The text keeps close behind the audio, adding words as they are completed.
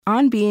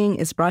On Being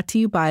is brought to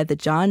you by the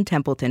John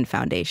Templeton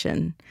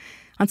Foundation.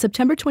 On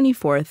September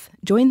 24th,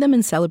 join them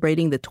in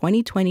celebrating the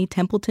 2020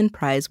 Templeton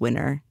Prize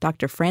winner,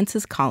 Dr.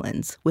 Francis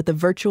Collins, with a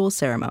virtual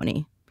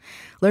ceremony.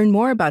 Learn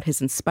more about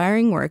his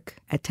inspiring work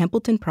at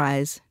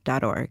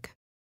templetonprize.org.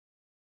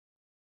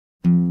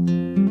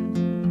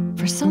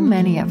 For so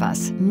many of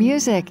us,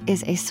 music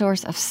is a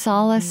source of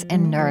solace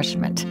and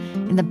nourishment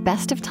in the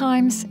best of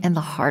times and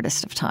the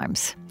hardest of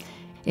times.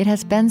 It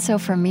has been so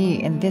for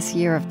me in this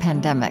year of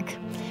pandemic.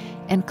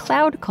 And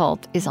Cloud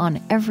Cult is on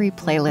every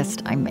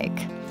playlist I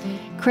make.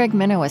 Craig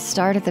Minowa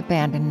started the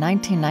band in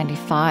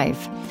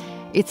 1995.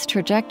 Its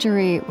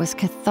trajectory was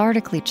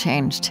cathartically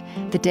changed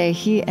the day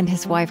he and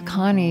his wife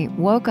Connie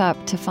woke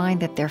up to find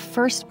that their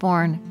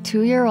firstborn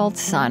 2-year-old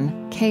son,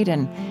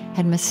 Caden,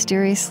 had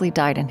mysteriously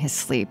died in his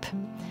sleep.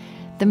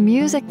 The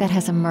music that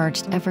has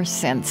emerged ever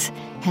since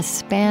has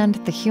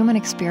spanned the human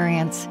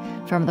experience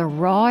from the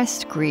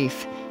rawest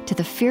grief to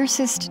the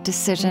fiercest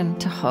decision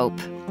to hope.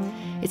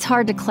 It's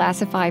hard to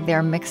classify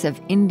their mix of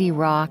indie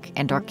rock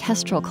and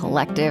orchestral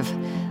collective.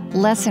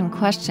 Less in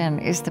question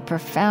is the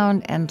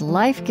profound and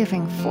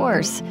life-giving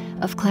force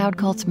of Cloud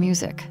Cult's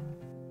music.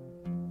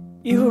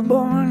 You were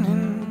born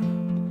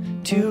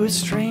into a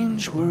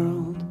strange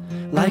world.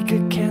 Like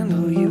a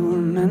candle, you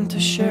were meant to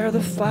share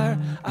the fire.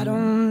 I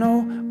don't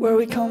know where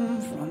we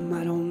come from,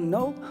 I don't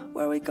know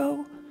where we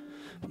go.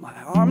 But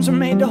my arms are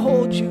made to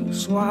hold you,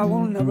 so I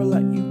will never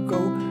let you go.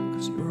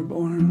 'Cause you were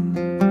born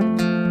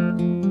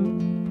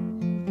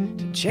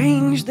to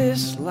change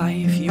this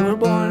life. You were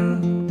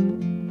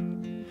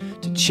born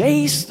to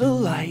chase the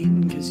light,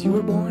 'cause you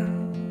were born.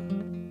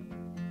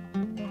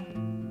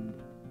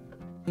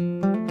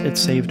 It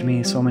saved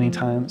me so many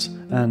times.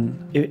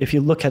 And if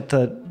you look at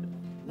the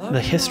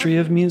history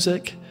of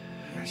music,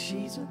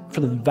 for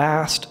the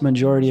vast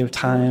majority of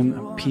time,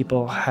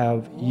 people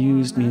have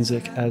used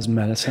music as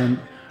medicine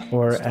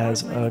or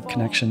as a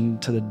connection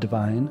to the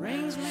divine,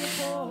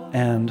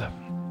 and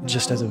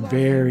just as a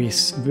very,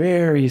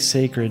 very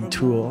sacred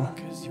tool.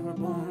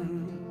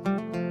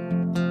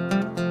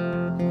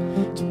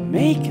 To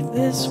make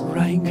this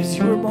right, 'cause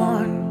you were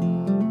born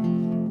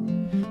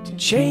to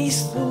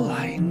chase the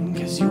light,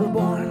 'cause you were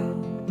born.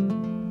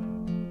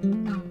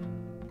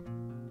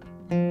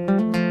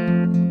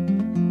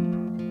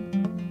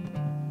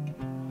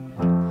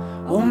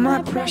 Oh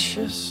my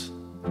precious,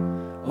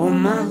 oh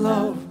my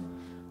love,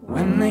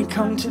 when they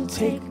come to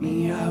take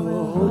me, I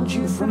will hold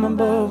you from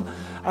above.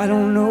 I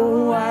don't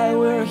know why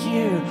we're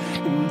here,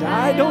 and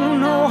I don't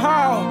know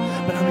how,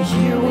 but I'm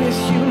here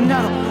with you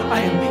now.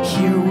 I am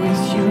here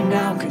with you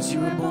now, 'cause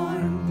you were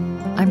born.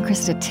 I'm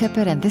Krista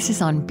Tippett, and this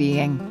is On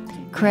Being.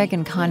 Craig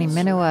and Connie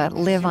Minowa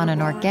live on an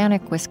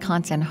organic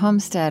Wisconsin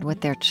homestead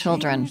with their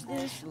children.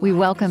 We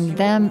welcome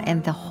them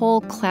and the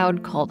whole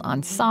Cloud Cult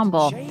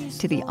ensemble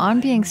to the On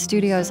Being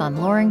studios on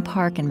Loring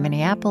Park in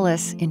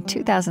Minneapolis in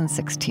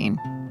 2016.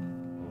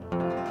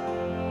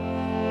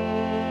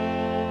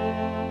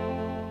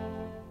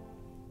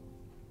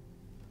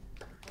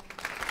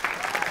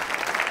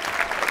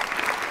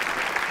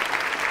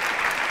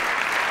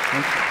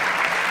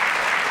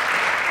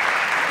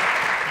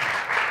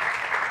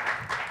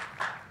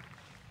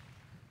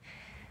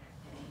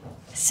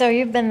 So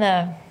you've been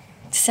the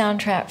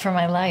soundtrack for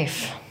my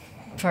life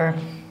for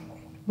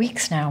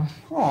weeks now.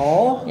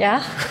 Oh.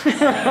 Yeah?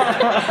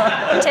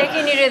 I'm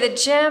taking you to the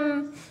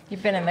gym.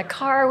 You've been in the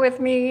car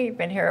with me. You've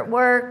been here at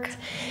work.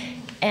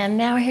 And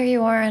now here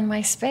you are in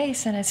my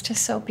space, and it's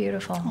just so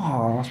beautiful.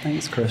 Oh,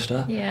 thanks,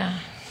 Krista. Yeah.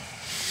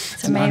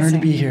 It's an honor to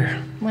be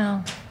here.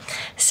 Well,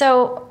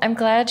 so I'm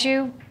glad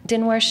you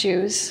didn't wear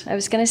shoes. I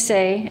was going to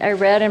say, I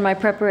read in my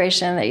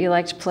preparation that you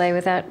like to play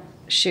without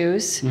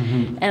shoes,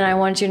 and I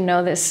want you to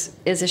know this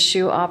is a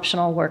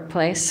shoe-optional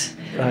workplace.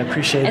 I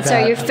appreciate and that. So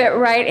you fit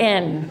right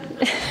in.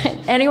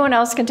 Anyone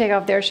else can take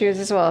off their shoes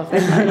as well.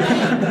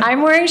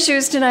 I'm wearing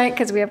shoes tonight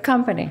because we have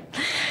company.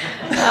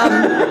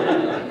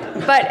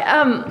 But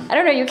I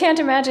don't know, you can't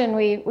imagine,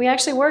 we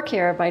actually work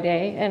here by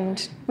day,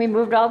 and we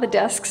moved all the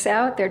desks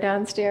out, they're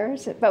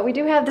downstairs, but we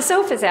do have the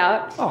sofas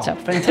out. Oh, so.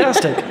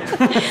 Fantastic.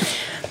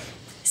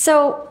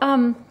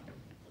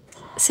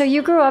 So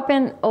you grew up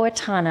in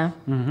Owatonna,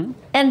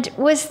 and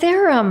was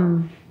there,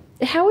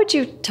 how would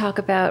you talk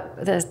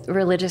about the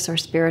religious or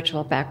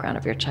spiritual background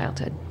of your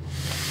childhood?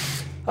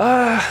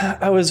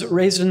 I was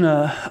raised in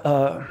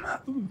a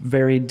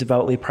very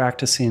devoutly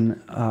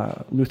practicing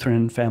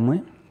Lutheran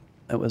family.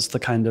 It was the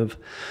kind of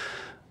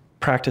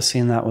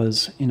practicing that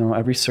was,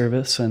 every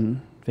service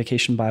and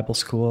vacation Bible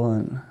school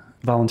and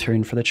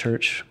volunteering for the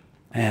church.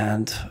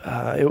 And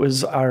it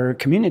was our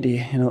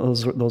community,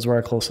 those were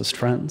our closest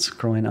friends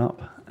growing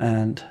up.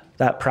 And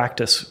that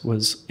practice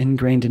was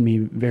ingrained in me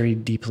very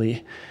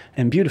deeply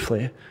and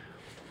beautifully.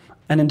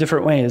 And in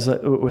different ways.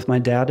 With my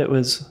dad, it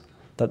was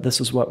that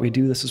this is what we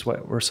do, this is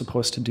what we're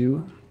supposed to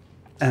do.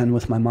 And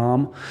with my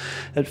mom,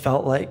 it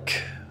felt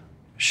like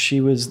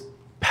she was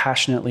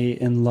passionately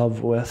in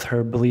love with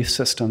her belief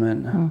system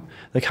and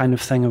the kind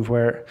of thing of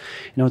where,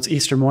 it's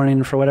Easter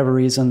morning, for whatever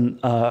reason,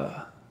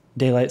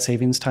 daylight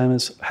savings time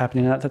is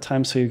happening at the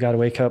time, so you got to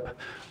wake up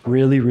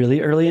really,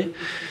 really early.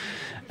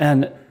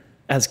 And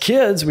as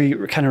kids, we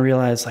kind of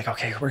realized like,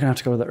 okay, we're gonna have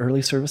to go to the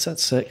early service at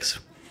 6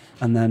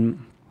 and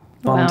then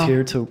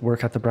volunteer to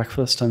work at the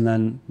breakfast and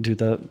then do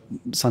the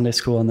Sunday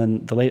school and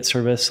then the late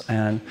service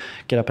and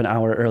get up an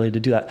hour early to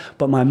do that.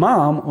 But my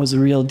mom was the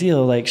real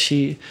deal. Like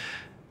she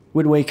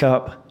would wake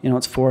up,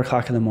 it's 4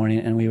 o'clock in the morning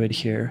and we would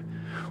hear,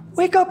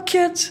 "Wake up,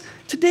 kids.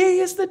 Today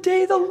is the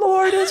day the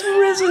Lord has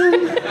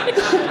risen."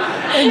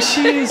 And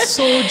she's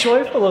so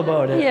joyful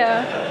about it.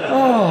 Yeah.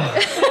 Oh,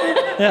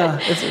 yeah.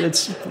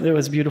 It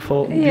was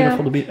beautiful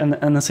to be,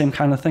 and the same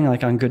kind of thing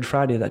like on Good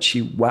Friday that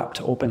she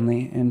wept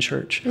openly in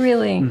church.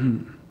 Really?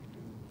 Mm-hmm.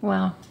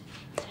 Wow.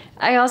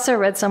 I also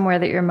read somewhere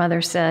that your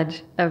mother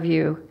said of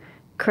you,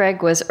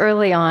 Craig was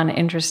early on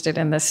interested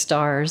in the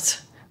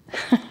stars.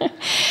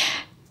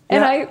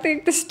 And I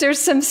think there's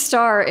some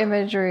star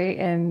imagery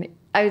in,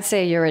 I would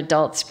say, your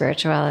adult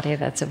spirituality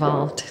that's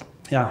evolved.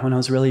 Yeah, when I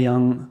was really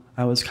young,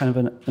 I was kind of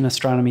an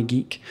astronomy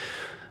geek.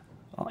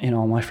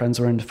 All my friends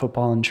were into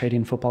football and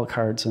trading football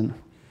cards, and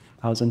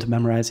I was into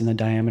memorizing the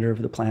diameter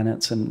of the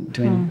planets and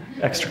doing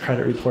extra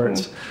credit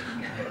reports.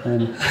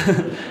 And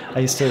I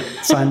used to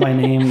sign my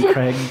name,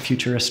 Craig,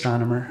 future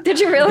astronomer. Did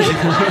you really?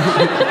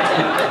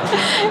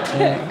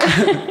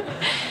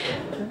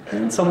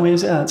 In some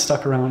ways, yeah, it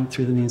stuck around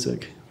through the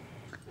music.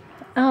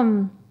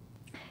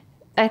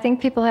 I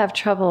think people have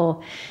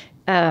trouble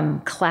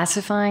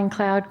classifying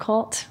Cloud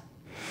Cult,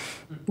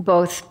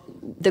 both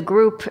the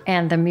group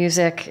and the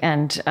music.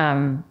 And I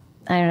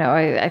don't know,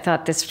 I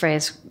thought this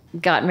phrase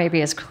got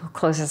maybe as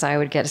close as I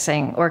would get to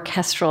saying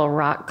orchestral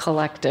rock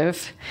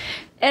collective.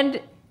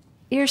 And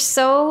you're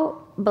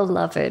so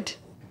beloved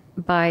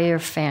by your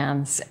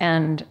fans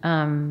and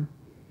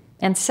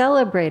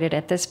celebrated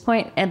at this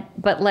point.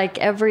 But like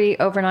every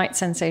overnight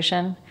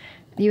sensation,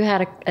 you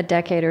had a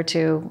decade or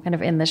two kind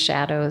of in the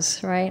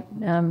shadows, right?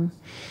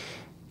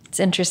 It's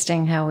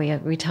interesting how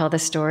we tell the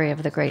story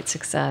of the great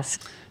success.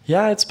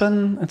 Yeah, it's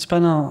been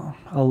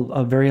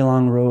a very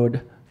long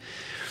road.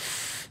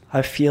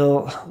 I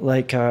feel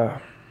like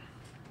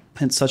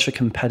it's such a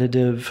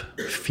competitive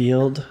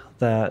field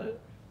that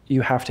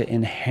you have to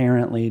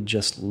inherently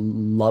just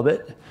love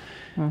it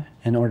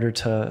in order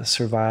to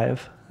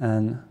survive.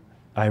 And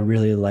I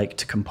really like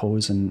to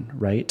compose and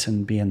write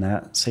and be in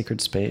that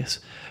sacred space,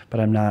 but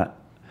I'm not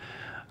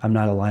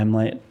a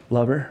limelight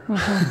lover.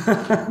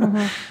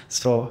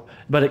 So,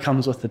 but it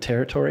comes with the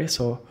territory.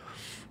 So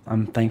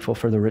I'm thankful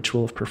for the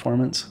ritual of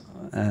performance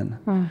and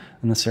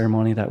the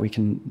ceremony that we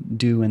can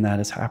do when that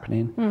is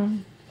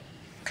happening.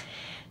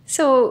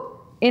 So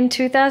in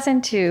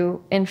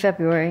 2002, in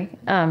February,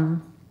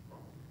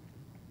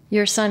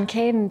 your son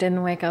Caden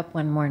didn't wake up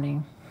one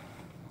morning.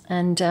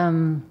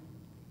 And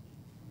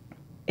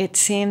it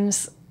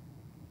seems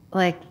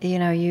like,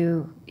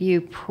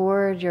 you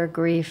poured your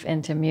grief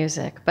into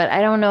music, but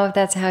I don't know if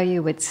that's how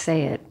you would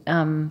say it.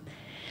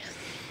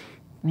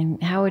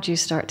 How would you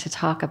start to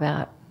talk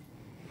about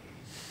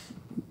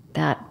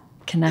that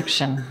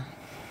connection?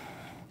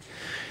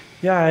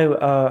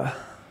 Yeah,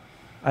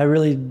 I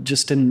really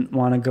just didn't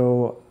want to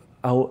go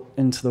out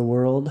into the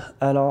world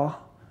at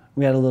all.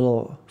 We had a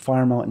little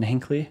farm out in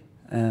Hinckley,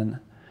 and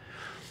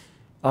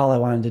all I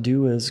wanted to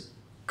do was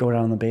go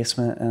down in the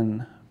basement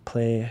and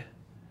play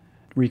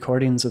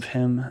recordings of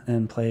him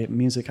and play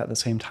music at the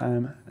same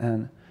time.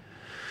 And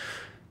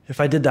if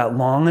I did that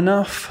long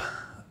enough,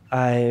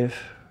 I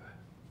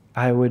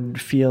would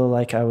feel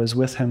like I was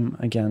with him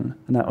again.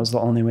 And that was the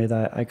only way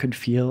that I could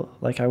feel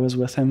like I was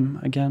with him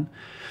again.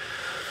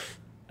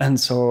 And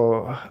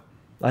so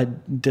I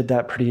did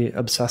that pretty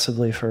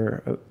obsessively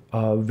for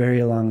a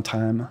very long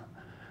time.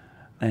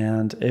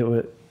 And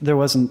there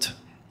wasn't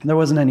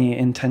any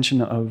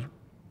intention of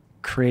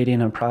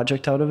creating a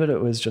project out of it.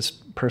 It was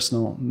just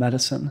personal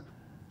medicine.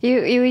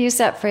 You use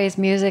that phrase,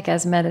 music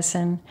as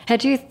medicine.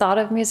 Had you thought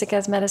of music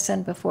as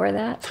medicine before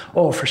that?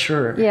 Oh, for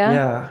sure.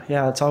 Yeah?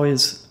 Yeah.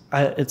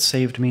 It's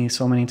saved me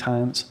so many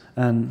times.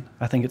 And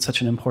I think it's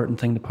such an important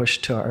thing to push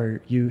to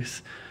our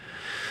youth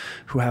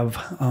who have,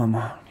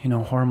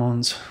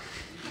 hormones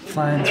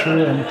flying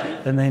through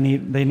and they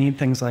need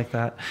things like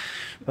that.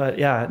 But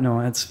yeah,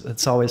 no,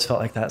 it's always felt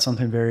like that,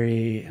 something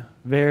very,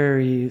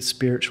 very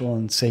spiritual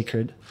and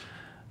sacred.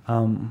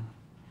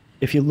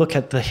 If you look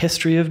at the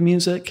history of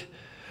music,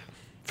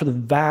 for the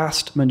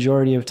vast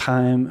majority of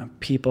time,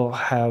 people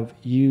have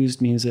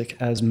used music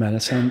as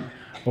medicine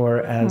or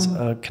as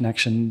a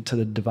connection to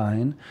the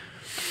divine,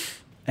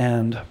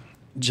 and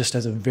just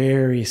as a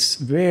very,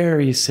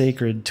 very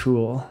sacred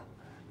tool.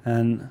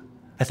 And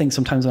I think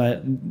sometimes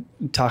when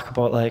I talk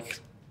about like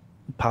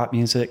pop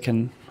music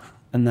and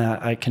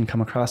that I can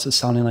come across as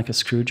sounding like a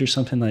Scrooge or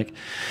something, like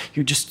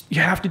you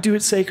have to do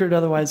it sacred,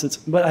 otherwise it's.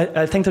 But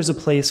I think there's a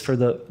place for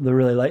the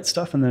really light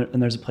stuff,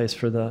 and there's a place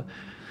for the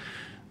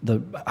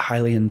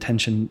highly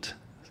intentioned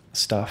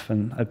stuff,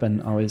 and I've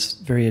been always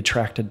very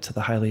attracted to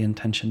the highly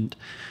intentioned.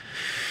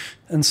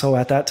 And so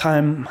at that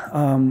time,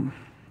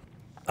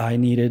 I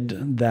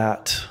needed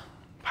that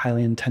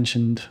highly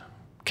intentioned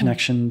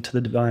connection to the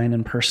divine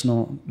and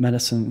personal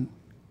medicine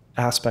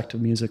aspect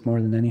of music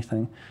more than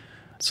anything.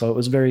 So it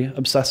was very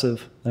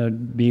obsessive. There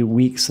would be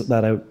weeks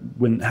that I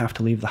wouldn't have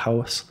to leave the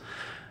house.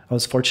 I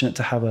was fortunate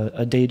to have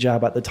a day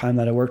job at the time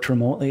that I worked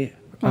remotely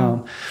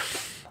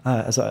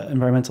as an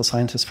environmental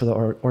scientist for the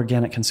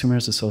Organic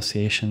Consumers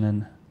Association.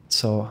 And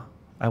so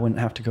I wouldn't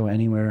have to go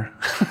anywhere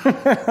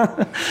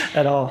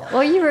at all.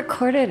 Well, you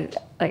recorded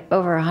like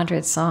over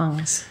 100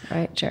 songs,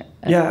 right? During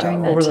that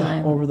time.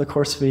 Over the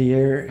course of a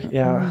year,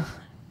 yeah.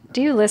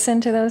 Do you listen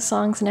to those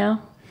songs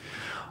now?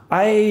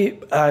 I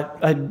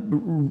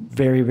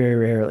very, very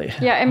rarely.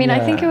 Yeah, I mean,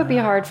 I think it would be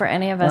hard for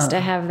any of us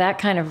to have that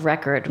kind of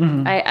record.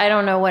 Mm-hmm. I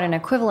don't know what an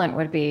equivalent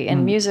would be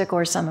in music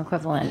or some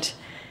equivalent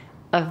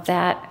of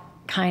that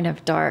kind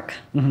of dark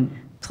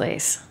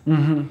place.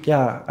 Mm-hmm.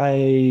 Yeah,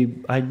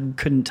 I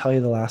couldn't tell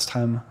you the last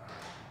time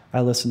I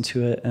listened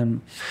to it,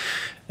 and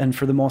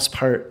for the most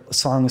part,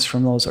 songs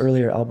from those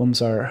earlier albums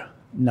are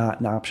not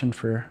an option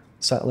for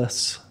set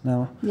lists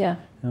now. Yeah,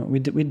 we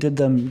did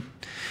them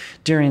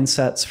during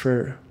sets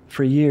for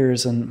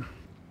years, and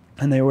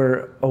they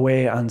were a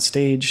way on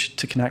stage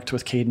to connect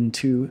with Caden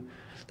too,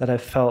 that I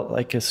felt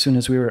like as soon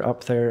as we were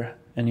up there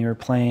and you were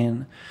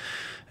playing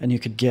and you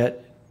could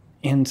get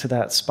into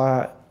that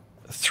spot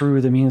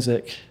through the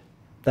music,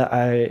 that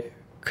I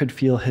could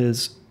feel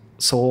his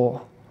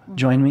soul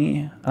join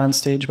me on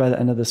stage by the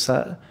end of the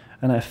set.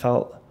 And I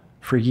felt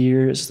for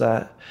years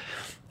that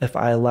if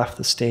I left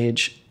the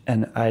stage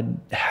and I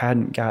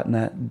hadn't gotten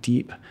that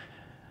deep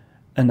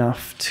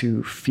enough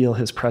to feel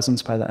his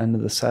presence by the end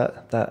of the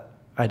set, that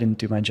I didn't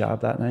do my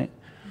job that night.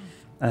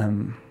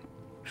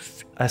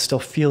 I still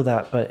feel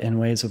that, but in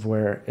ways of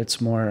where it's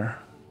more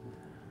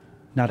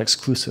not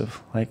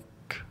exclusive. Like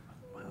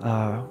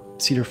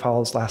Cedar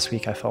Falls last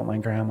week, I felt my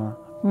grandma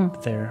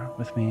there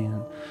with me.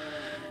 And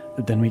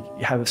then we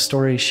have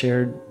stories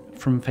shared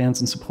from fans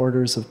and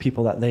supporters of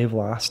people that they've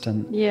lost.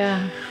 And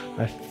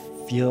I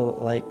feel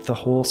like the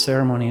whole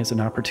ceremony is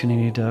an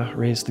opportunity to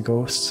raise the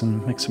ghosts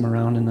and mix them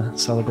around in a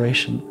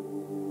celebration.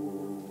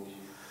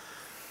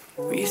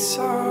 We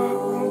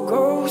saw a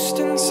ghost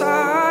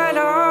inside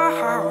our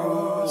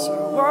house,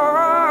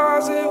 or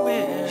was it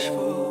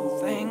wishful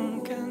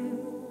thinking?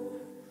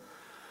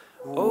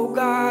 Oh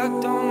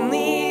God, don't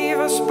leave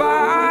us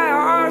by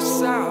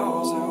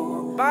ourselves, or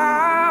we're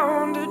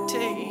bound to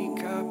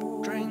take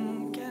up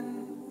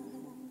drinking.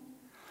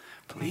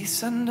 Please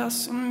send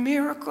us a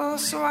miracle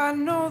so I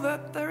know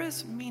that there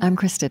is meaning. I'm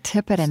Krista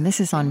Tippett, and this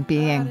is On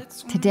Being.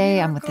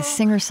 Today I'm with the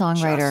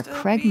singer-songwriter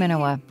Craig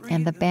Minowa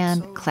and the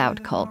band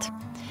Cloud Cult.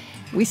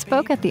 We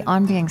spoke at the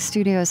On Being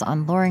Studios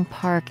on Loring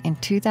Park in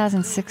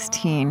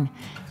 2016,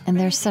 and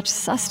there's such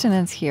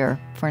sustenance here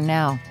for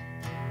now.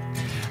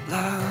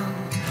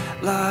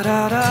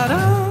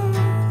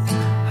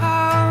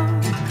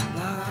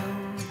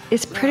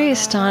 It's pretty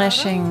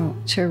astonishing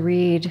to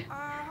read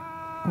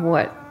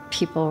what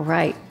people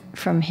write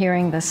from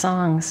hearing the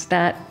songs,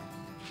 that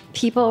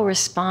people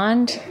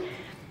respond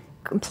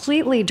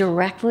completely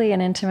directly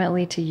and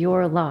intimately to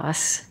your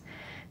loss,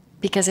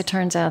 because it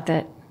turns out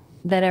that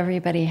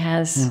everybody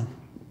has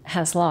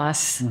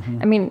loss.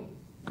 I mean,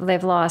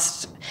 they've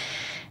lost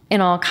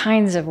in all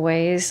kinds of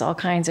ways, all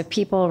kinds of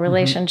people,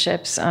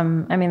 relationships. I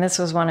mean, this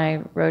was one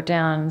I wrote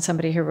down,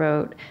 somebody who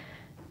wrote,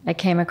 I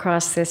came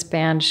across this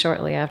band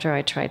shortly after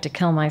I tried to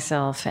kill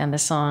myself, and the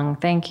song,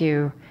 Thank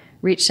You,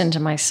 reached into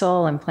my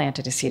soul and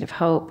planted a seed of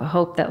hope, a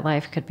hope that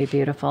life could be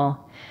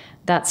beautiful.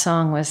 That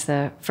song was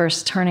the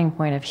first turning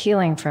point of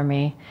healing for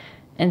me.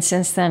 And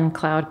since then,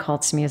 Cloud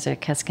Cult's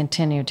music has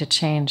continued to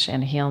change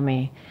and heal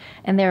me.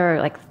 And there are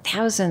like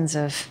thousands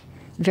of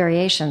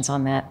variations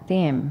on that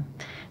theme.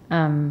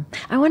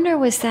 I wonder,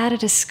 was that a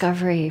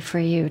discovery for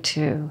you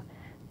to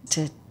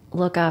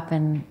look up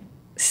and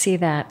see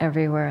that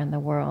everywhere in the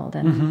world?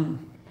 And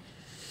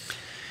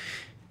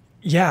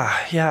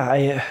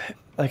Yeah.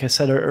 Like I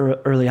said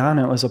early on,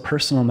 it was a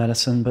personal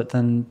medicine, but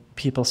then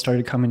people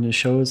started coming to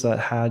shows that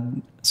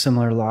had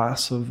similar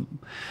loss of,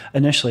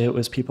 initially it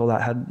was people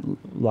that had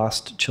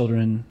lost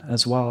children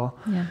as well,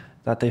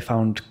 that they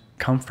found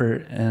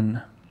comfort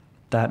in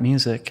that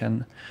music.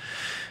 And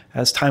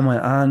as time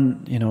went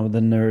on,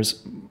 then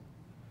there's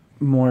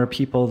more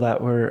people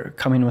that were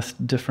coming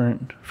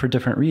for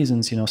different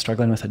reasons,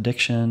 struggling with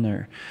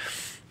addiction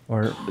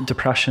or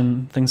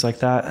depression, things like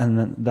that. And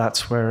then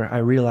that's where I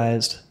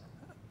realized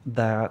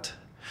that,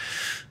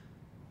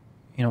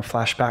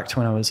 flash back to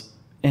when I was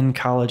in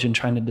college and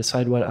trying to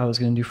decide what I was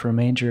going to do for a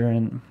major.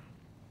 And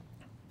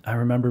I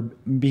remember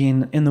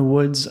being in the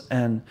woods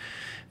and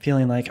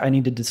feeling like I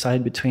need to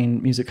decide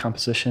between music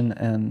composition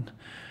and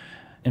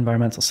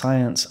environmental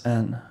science,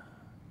 and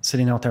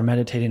sitting out there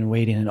meditating and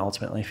waiting, and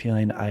ultimately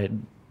feeling I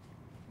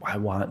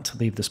want to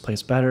leave this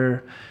place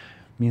better.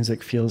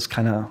 Music feels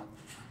kind of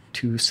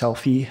too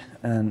selfie,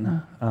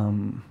 and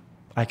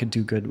I could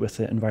do good with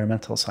the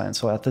environmental science.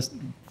 So at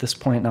this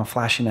point now,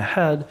 flashing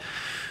ahead,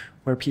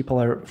 where people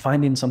are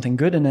finding something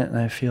good in it, and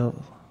I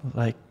feel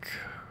like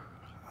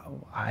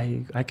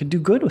I could do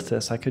good with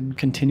this. I could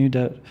continue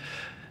to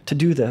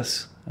do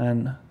this,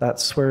 and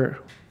that's where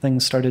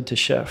things started to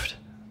shift.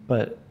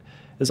 But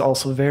it's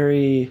also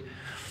very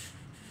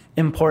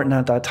important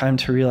at that time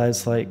to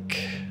realize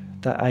like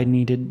that I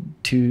needed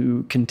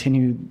to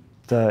continue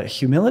the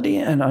humility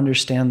and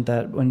understand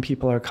that when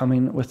people are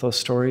coming with those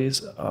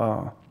stories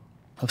of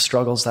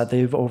struggles that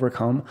they've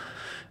overcome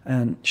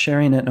and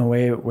sharing it in a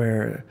way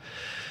where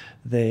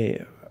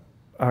they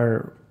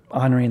are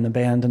honoring the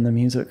band and the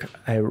music,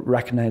 I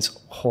recognize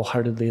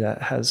wholeheartedly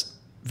that has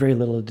very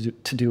little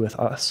to do with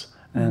us,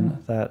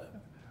 and that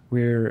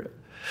we're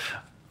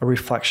a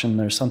reflection.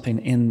 There's something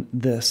in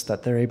this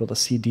that they're able to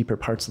see deeper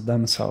parts of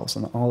themselves,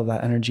 and all of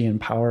that energy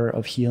and power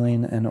of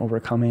healing and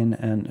overcoming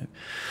and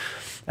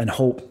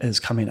hope is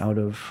coming out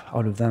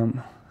of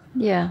them.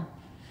 Yeah.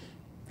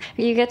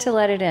 You get to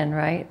let it in,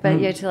 right? But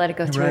you have to let it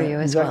go through you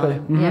as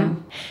well. Yeah.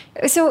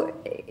 So,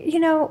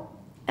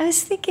 I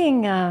was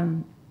thinking,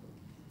 and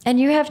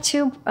you have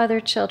 2 other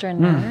children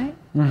now,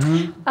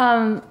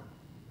 right?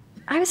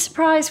 I was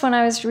surprised when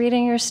I was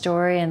reading your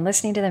story and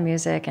listening to the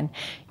music, and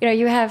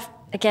you have,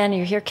 again,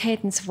 you hear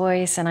Caden's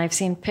voice, and I've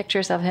seen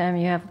pictures of him.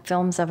 You have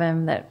films of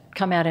him that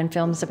come out in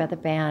films about the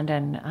band,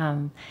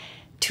 and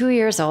 2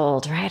 years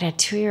old, right? A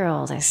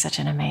 2-year-old is such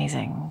an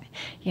amazing,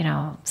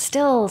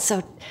 still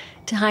so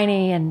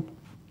tiny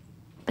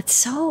but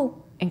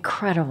so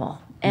incredible.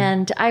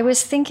 And I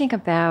was thinking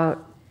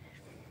about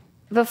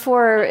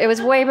before, it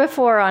was way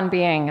before On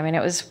Being. I mean,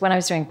 it was when I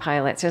was doing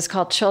pilots. It was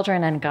called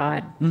Children and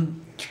God.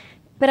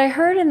 But I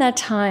heard in that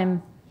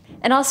time,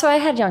 and also I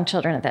had young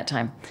children at that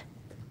time,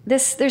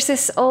 there's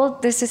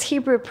this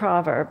Hebrew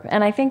proverb,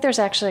 and I think there's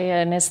actually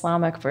an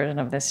Islamic version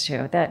of this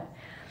too, that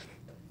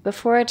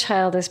before a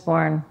child is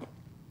born,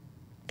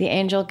 the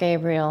angel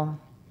Gabriel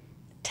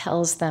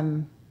tells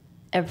them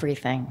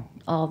everything,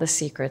 all the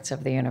secrets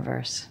of the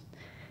universe,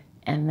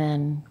 and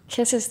then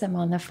kisses them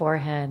on the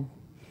forehead,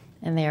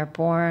 and they are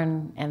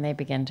born and they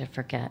begin to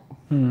forget.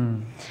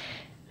 And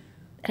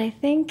I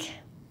think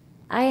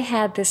I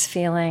had this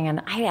feeling,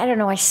 and I don't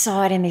know, I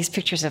saw it in these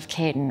pictures of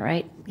Caden,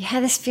 right? You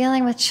had this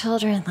feeling with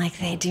children like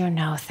they do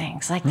know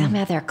things, like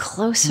they're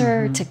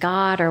closer to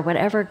God or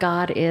whatever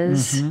God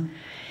is.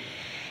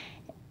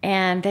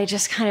 And they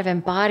just kind of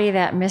embody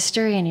that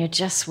mystery, and you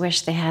just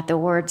wish they had the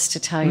words to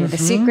tell you the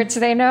secrets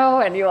they know,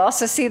 and you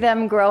also see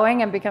them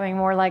growing and becoming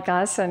more like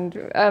us.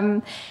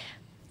 And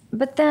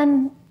but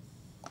then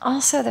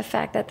also the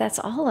fact that that's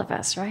all of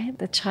us, right?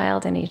 The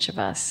child in each of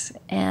us.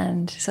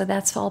 And so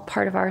that's all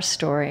part of our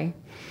story.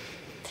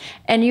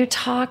 And you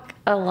talk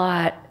a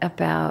lot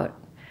about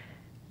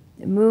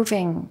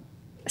moving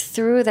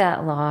through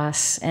that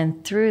loss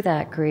and through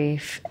that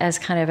grief as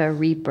kind of a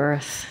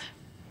rebirth.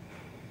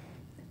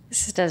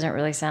 This doesn't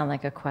really sound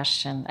like a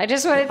question. I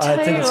just want to tell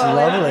you. I think it's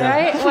lovely.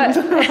 Right? What?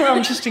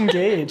 I'm just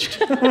engaged.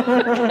 Does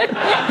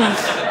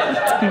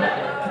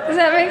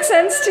that make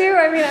sense to you?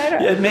 I mean, I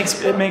don't.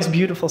 It makes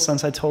beautiful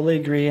sense. I totally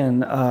agree.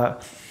 And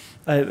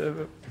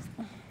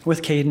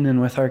with Caden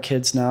and with our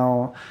kids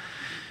now,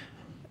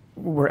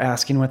 we're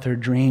asking what they're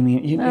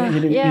dreaming. You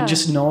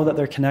just know that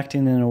they're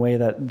connecting in a way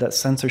that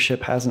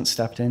censorship hasn't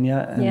stepped in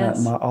yet, and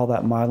that all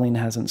that modeling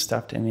hasn't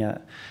stepped in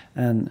yet.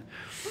 And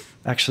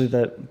actually,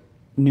 that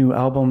new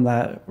album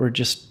that we're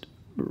just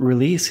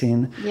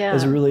releasing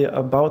is really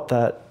about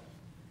that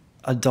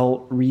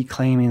adult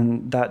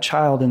reclaiming that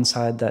child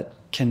inside that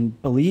can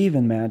believe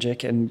in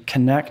magic and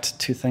connect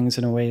to things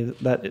in a way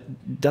that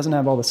it doesn't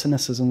have all the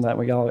cynicism that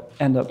we all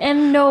end up...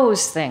 And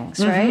knows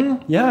things,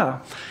 right? Yeah.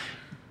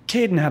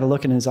 Caden had a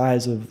look in his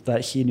eyes of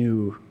that he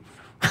knew.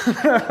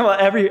 Well,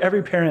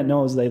 every parent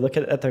knows. They look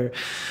at their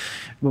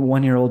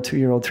 1-year-old,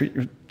 2-year-old,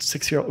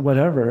 6-year-old,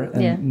 whatever,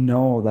 and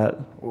know that,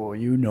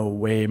 you know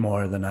way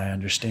more than I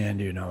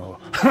understand,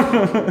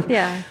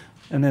 Yeah.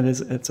 And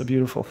it's a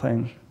beautiful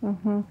thing.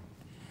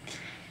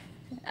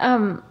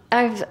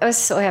 I was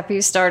so happy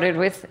you started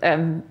with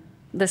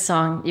the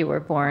song "You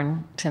Were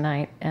Born"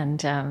 tonight,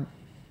 and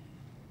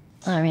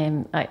I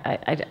mean,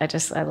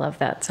 I love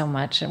that so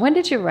much. And when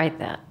did you write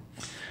that?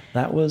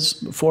 That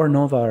was for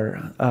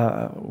Nova.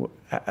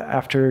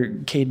 After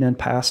Caden had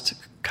passed,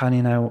 Connie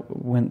and I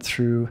went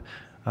through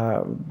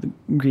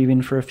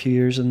grieving for a few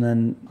years, and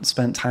then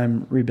spent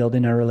time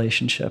rebuilding our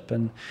relationship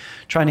and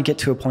trying to get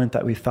to a point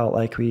that we felt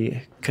like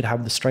we could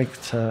have the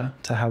strength to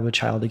have a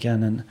child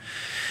again. And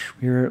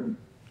we were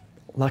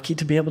lucky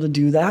to be able to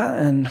do that.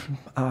 And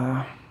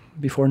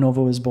before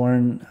Nova was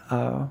born,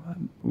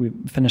 we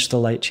finished the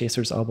Light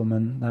Chasers album,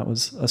 and that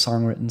was a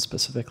song written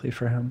specifically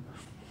for him.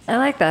 I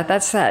like that.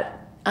 That's that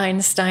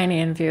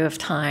Einsteinian view of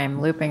time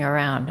looping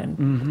around.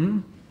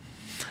 And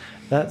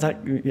that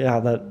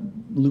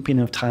looping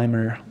of time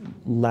or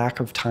lack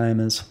of time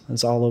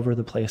is all over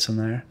the place in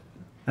there.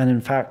 And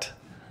in fact,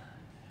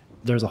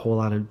 there's a whole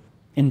lot of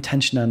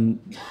intention on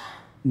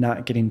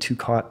not getting too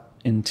caught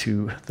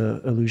into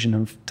the illusion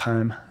of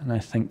time. And I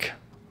think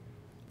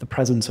the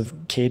presence of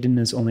Caden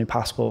is only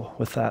possible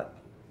with that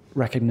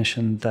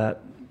recognition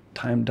that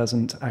time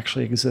doesn't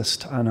actually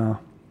exist on a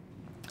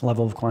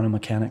level of quantum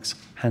mechanics.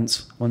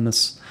 Hence, when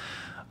this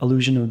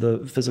illusion of the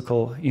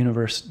physical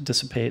universe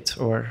dissipates,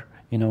 or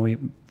we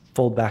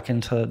fold back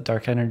into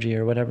dark energy,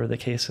 or whatever the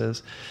case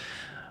is,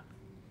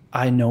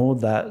 I know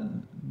that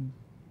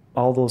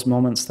all those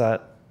moments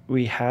that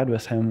we had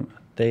with him,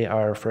 they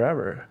are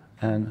forever.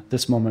 And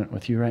this moment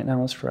with you right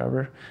now is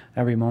forever.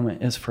 Every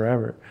moment is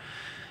forever.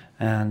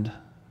 And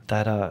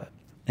that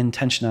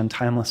intention on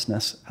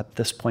timelessness at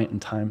this point in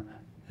time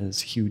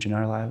is huge in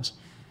our lives.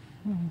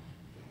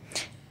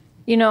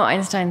 You know,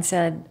 Einstein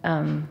said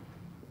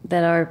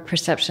that our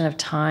perception of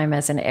time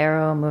as an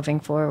arrow moving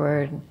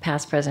forward,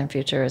 past, present,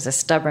 future, is a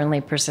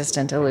stubbornly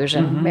persistent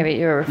illusion. Mm-hmm. Maybe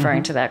you're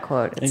referring to that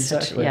quote. It's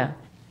exactly.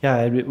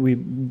 Yeah, we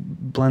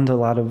blend a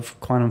lot of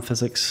quantum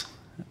physics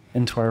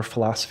into our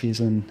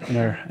philosophies and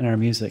in our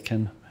music,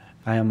 and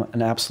I am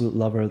an absolute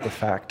lover of the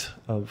fact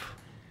of,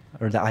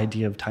 or the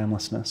idea of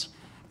timelessness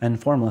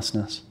and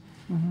formlessness.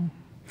 Mm-hmm.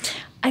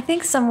 I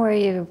think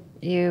somewhere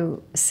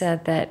you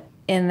said that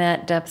in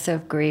that depth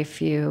of grief,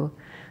 you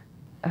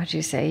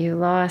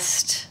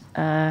lost,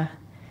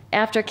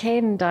 after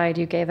Caden died,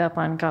 you gave up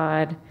on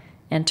God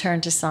and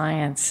turned to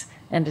science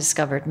and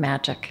discovered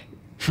magic.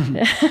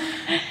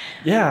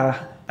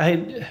 Yeah,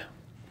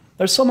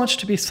 there's so much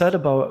to be said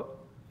about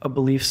a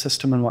belief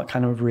system and what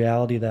kind of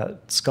reality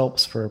that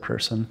sculpts for a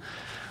person.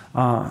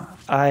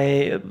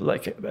 I,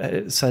 like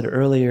I said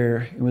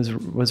earlier,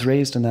 was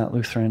raised in that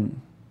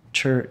Lutheran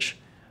church,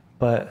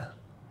 but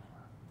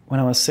when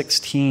I was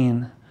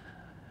 16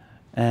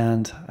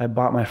 and I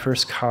bought my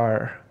first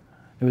car,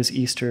 it was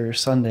Easter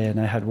Sunday, and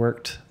I had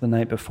worked the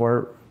night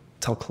before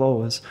till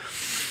close,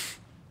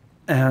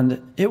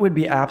 and it would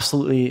be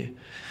absolutely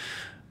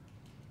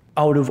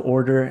out of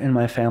order in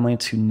my family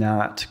to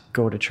not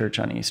go to church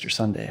on Easter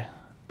Sunday.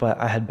 But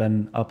I had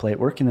been up late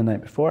working the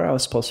night before. I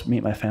was supposed to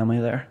meet my family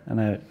there, and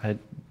I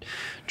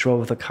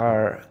drove the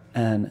car,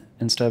 and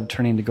instead of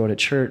turning to go to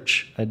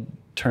church, I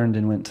turned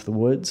and went to the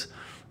woods.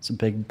 It's a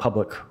big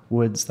public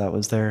woods that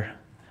was there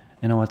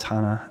in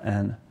Owatonna,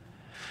 and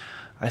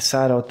I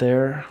sat out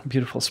there,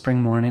 beautiful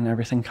spring morning,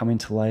 everything coming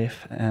to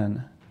life,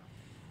 and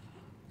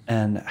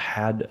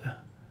had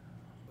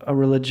a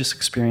religious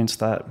experience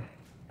that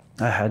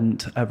I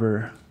hadn't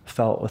ever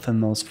felt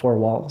within those four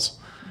walls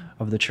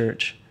of the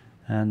church.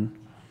 And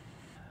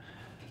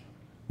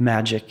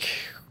magic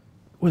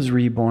was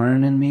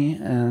reborn in me,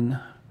 and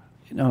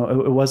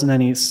it wasn't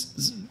any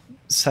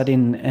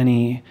shutting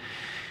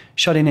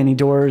any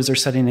doors or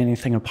setting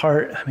anything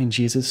apart. I mean,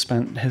 Jesus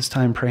spent his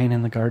time praying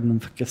in the Garden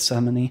of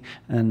Gethsemane,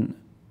 and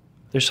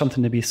there's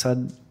something to be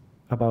said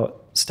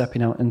about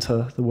stepping out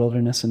into the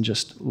wilderness and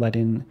just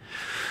letting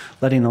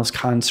those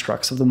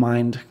constructs of the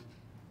mind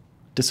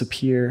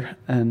disappear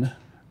and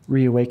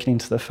reawakening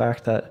to the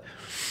fact that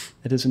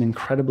it is an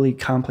incredibly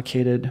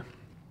complicated,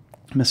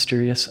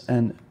 mysterious,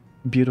 and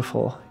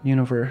beautiful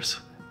universe.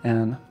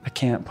 And I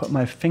can't put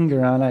my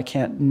finger on it, I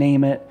can't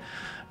name it,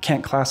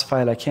 can't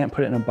classify it, I can't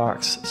put it in a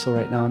box. So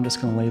right now I'm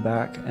just going to lay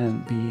back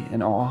and be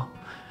in awe.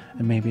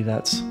 And maybe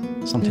that's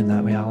something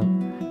that we all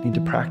need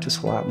to practice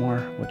a lot more,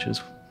 which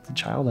is the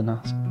child in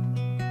us.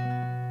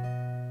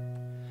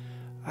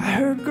 I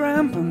heard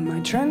Grandpa on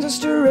my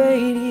transistor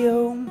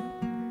radio,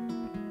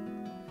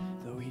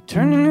 though he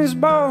turned in his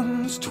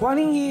bones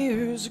 20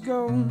 years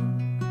ago.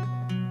 And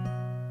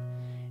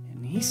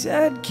he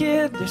said,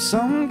 "Kid, there's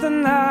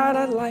something that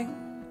I'd like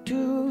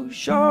to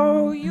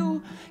show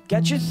you.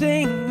 Get your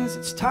things,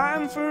 it's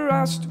time for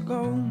us to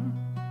go."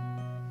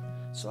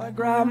 So I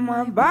grabbed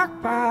my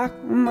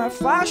backpack, my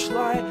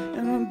flashlight,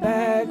 and a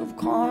bag of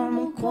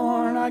caramel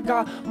corn. I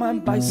got my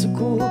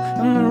bicycle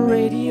and the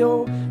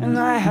radio, and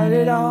I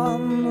headed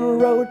on the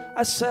road.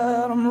 I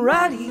said, "I'm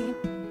ready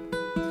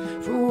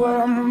for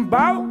what I'm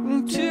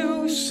about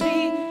to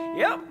see."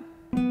 Yep.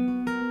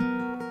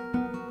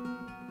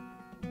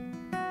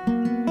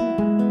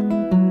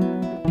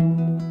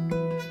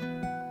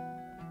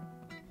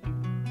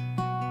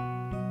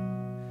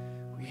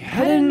 We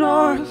headed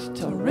north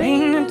till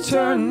rain had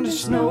turned to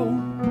snow,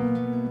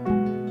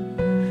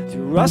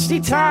 through rusty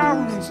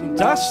towns and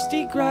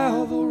dusty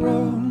gravel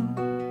road.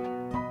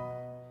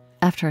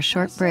 After a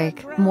short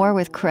break, more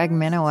with Craig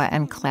Minowa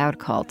and Cloud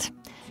Cult.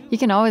 You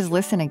can always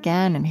listen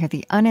again and hear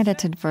the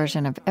unedited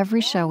version of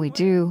every show we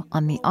do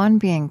on the On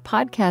Being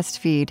podcast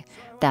feed.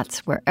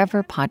 That's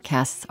wherever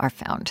podcasts are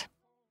found.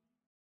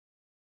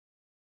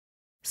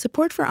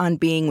 Support for On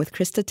Being with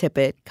Krista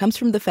Tippett comes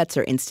from the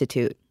Fetzer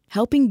Institute,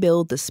 helping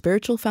build the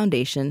spiritual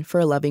foundation for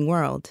a loving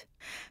world.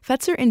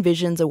 Fetzer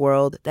envisions a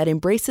world that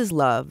embraces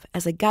love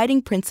as a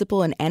guiding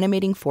principle and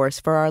animating force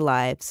for our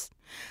lives.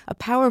 A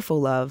powerful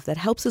love that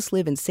helps us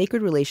live in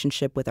sacred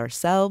relationship with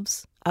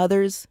ourselves,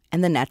 others,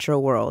 and the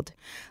natural world.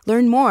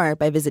 Learn more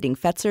by visiting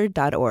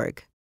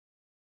Fetzer.org.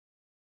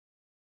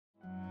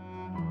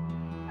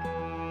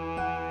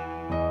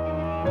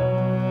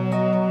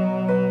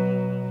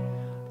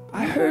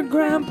 I heard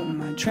Grandpa on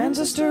my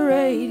transistor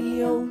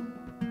radio.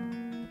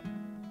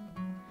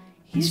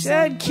 He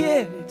said,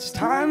 "Kid, it's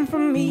time for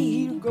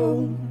me to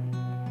go."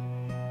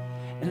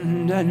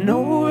 And I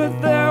know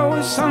that there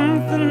was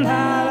something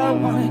that I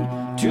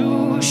wanted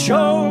to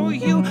show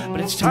you, but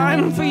it's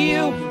time for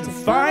you to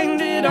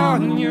find it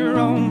on your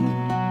own.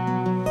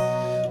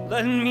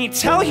 Let me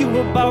tell you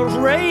about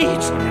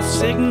rage when the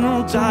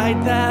signal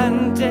died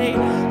that day.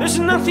 There's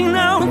nothing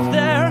out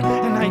there,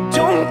 and I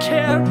don't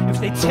care if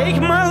they take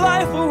my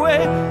life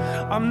away.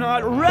 I'm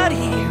not ready.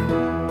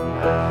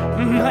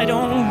 I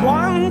don't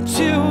want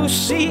to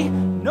see.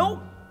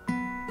 Nope.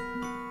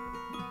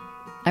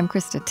 I'm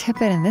Krista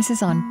Tippett, and this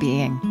is On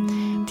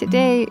Being.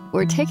 Today,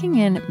 we're taking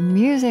in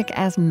music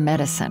as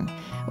medicine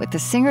with the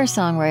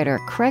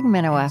singer-songwriter Craig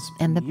Minowa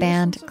and the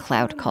band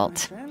Cloud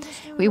Cult.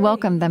 We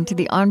welcomed them to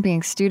the On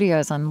Being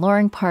studios on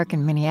Loring Park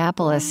in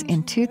Minneapolis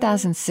in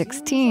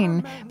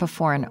 2016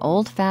 before an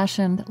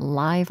old-fashioned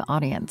live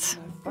audience.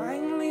 I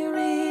finally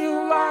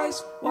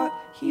realized what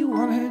he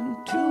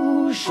wanted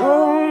to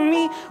show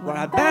me. Where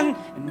I've been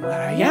and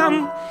where I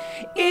am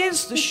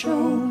is the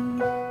show.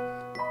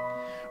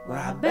 Where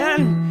I've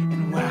been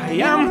and where I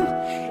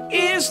am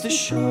is the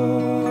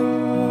show.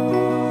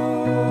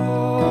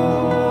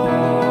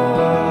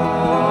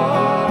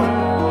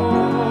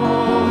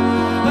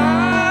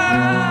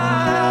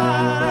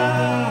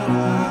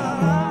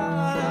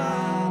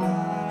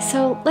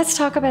 So let's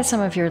talk about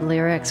some of your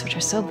lyrics, which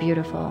are so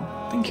beautiful.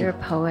 Thank you. You're a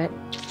poet.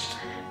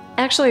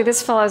 Actually,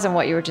 this follows on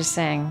what you were just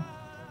saying.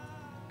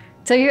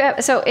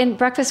 So in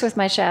Breakfast with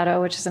My Shadow,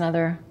 which is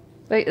another,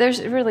 but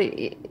there's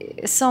really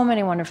so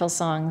many wonderful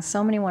songs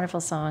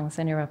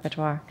in your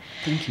repertoire.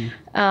 Thank you.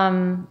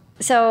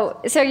 So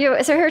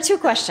here are two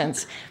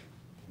questions.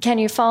 Can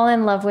you fall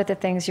in love with the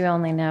things you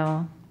only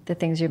know, the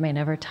things you may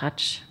never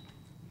touch?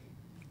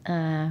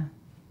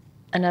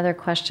 Another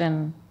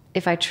question,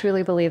 if I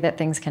truly believe that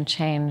things can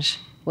change,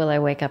 will I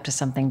wake up to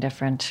something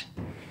different?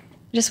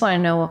 I just want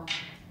to know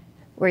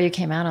where you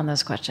came out on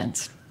those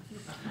questions.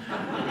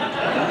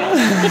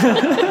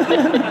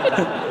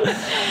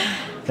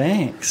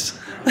 Thanks.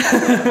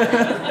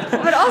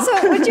 But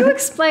also, would you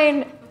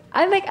explain,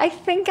 I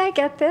think I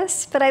get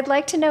this, but I'd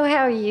like to know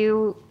how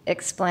you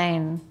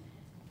explain,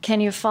 can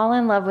you fall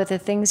in love with the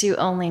things you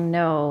only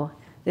know,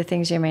 the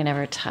things you may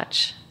never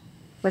touch?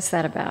 What's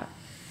that about?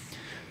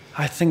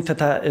 I think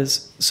that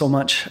is so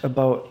much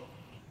about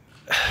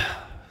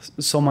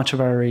so much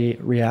of our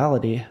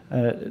reality.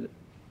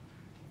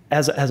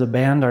 As a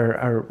band,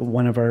 our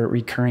one of our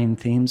recurring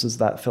themes is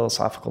that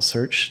philosophical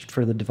search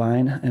for the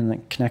divine and the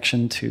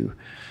connection to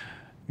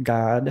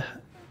God,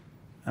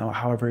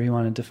 however you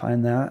want to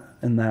define that,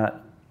 and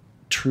that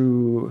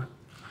true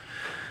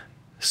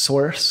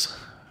source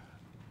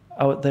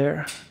out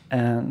there.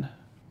 And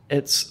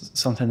it's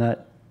something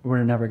that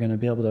we're never going to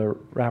be able to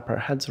wrap our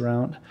heads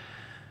around.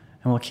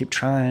 And we'll keep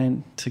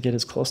trying to get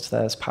as close to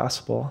that as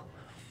possible.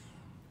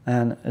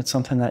 And it's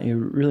something that you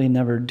really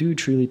never do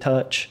truly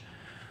touch.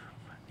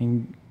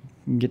 You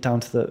can get down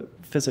to the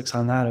physics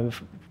on that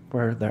of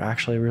where there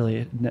actually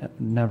really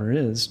never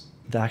is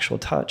the actual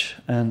touch.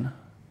 And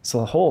so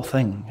the whole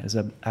thing is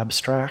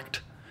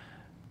abstract,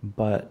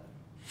 but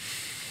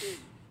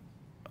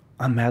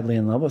I'm madly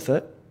in love with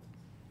it.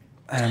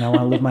 And I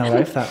want to live my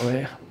life that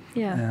way.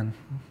 Yeah.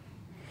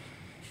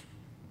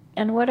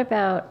 And what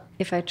about,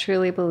 if I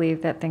truly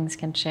believe that things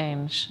can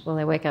change, will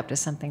I wake up to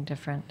something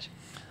different?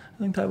 I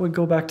think that would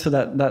go back to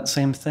that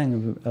same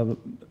thing of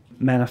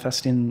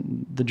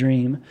manifesting the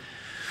dream,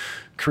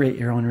 create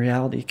your own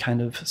reality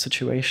kind of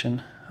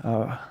situation.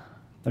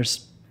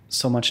 There's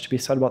so much to be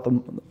said about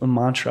the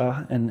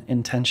mantra and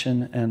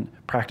intention and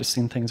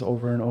practicing things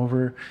over and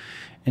over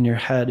in your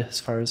head as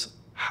far as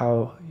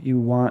how you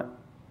want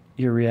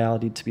your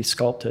reality to be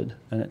sculpted.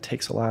 And it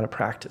takes a lot of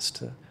practice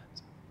to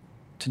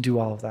do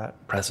all of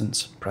that.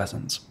 Presence.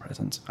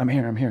 I'm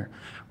here.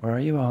 Where are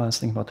you? Oh, I was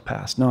thinking about the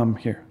past. No, I'm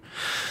here.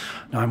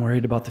 No, I'm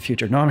worried about the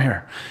future. No, I'm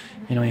here.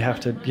 You have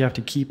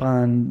to keep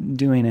on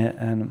doing it,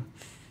 and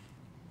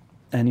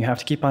you have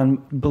to keep on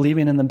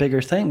believing in the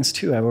bigger things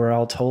too. We're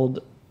all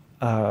told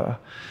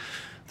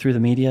through the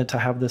media to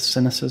have this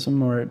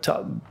cynicism or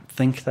to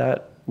think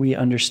that we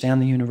understand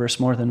the universe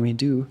more than we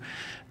do,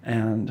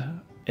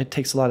 and it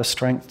takes a lot of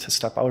strength to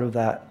step out of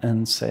that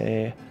and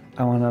say,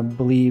 I want to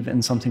believe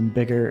in something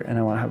bigger, and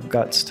I want to have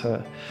guts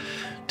to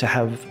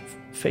have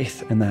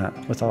faith in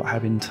that without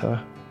having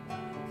to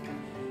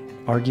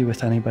argue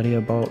with anybody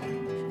about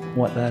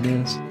what that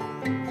is.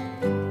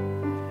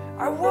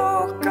 I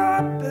woke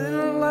up in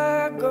a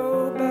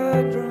Lego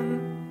bedroom,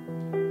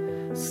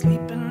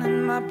 sleeping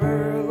in my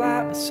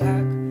burlap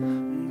sack,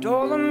 and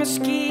all the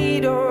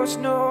mosquitoes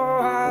know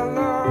I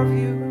love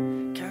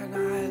you. Can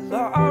I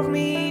love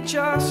me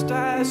just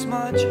as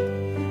much?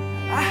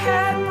 I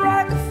had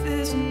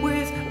breakfast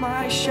with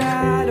my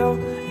shadow,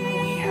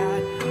 and we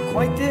had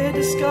quite the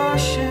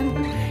discussion.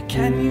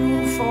 Can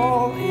you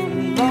fall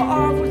in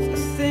love with the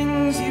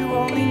things you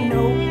only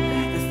know,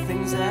 the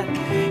things that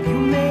you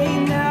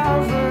may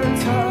never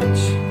touch?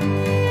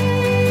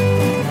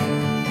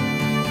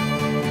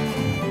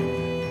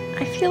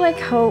 I feel like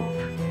hope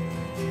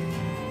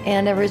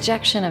and a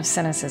rejection of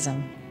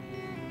cynicism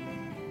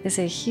is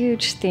a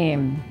huge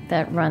theme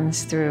that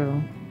runs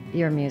through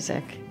your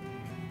music,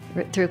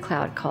 through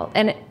Cloud Cult.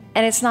 And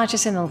it's not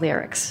just in the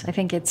lyrics. I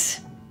think it's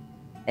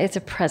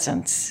a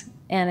presence,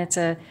 and it's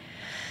a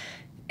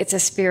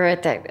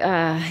spirit that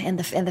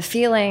in the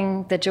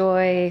feeling, the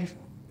joy.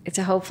 It's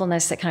a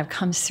hopefulness that kind of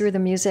comes through the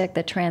music,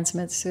 that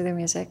transmits through the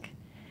music.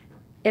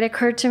 It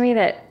occurred to me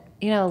that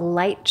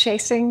light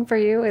chasing for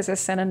you is a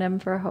synonym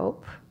for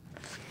hope.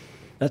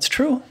 That's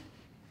true.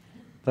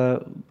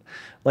 The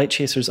Light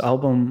Chasers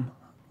album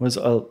was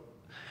a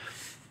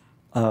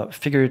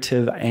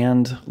figurative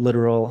and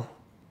literal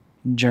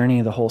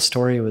journey. The whole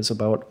story was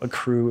about a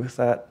crew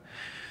that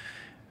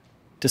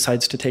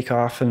decides to take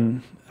off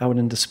and out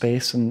into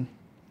space and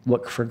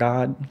look for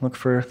God, look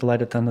for the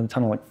light at the end of the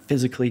tunnel, like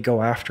physically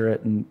go after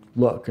it and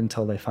look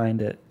until they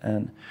find it.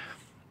 And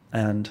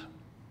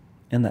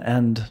in the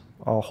end,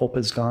 all hope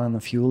is gone, the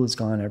fuel is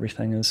gone,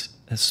 everything is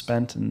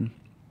spent, and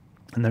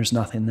there's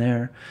nothing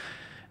there.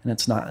 And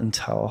it's not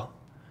until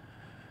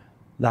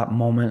that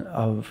moment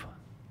of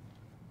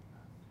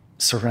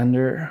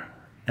surrender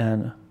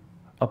and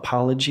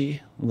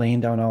apology,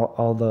 laying down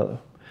all the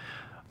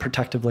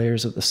protective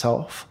layers of the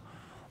self,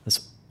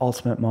 this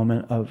ultimate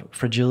moment of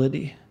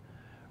fragility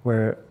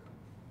where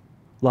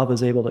love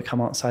is able to come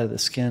outside of the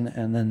skin,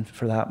 and then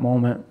for that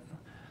moment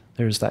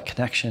there's that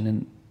connection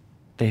and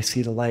they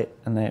see the light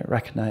and they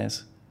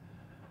recognize,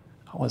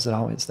 oh, was it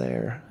always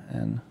there?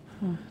 And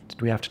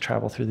did we have to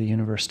travel through the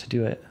universe to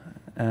do it?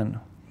 And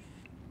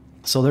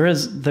so there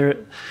is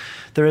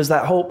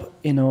that hope,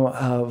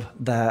 of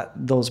that,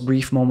 those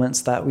brief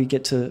moments that we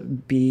get to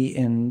be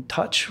in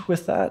touch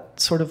with that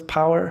sort of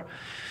power.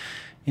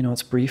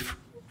 It's brief,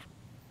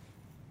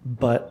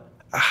 but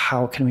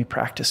how can we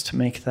practice to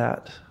make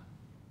that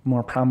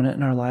more prominent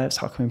in our lives?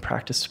 How can we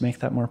practice to make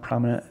that more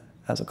prominent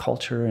as a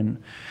culture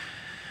and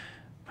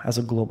as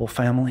a global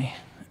family?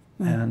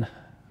 And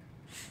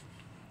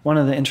one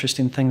of the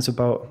interesting things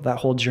about that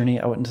whole journey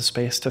out into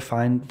space to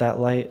find that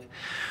light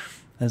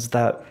is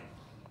that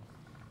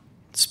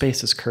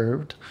space is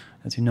curved,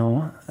 as you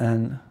know,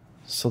 and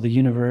so the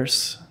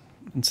universe,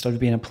 instead of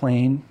being a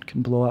plane,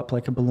 can blow up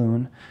like a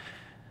balloon.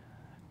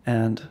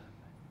 And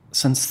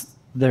since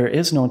there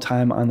is no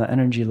time on the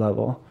energy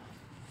level,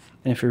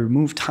 and if you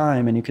remove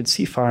time and you could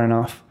see far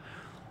enough,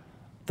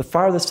 the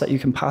farthest that you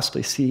can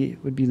possibly see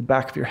would be the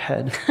back of your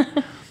head.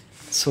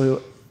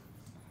 So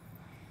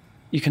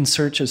you can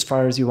search as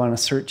far as you want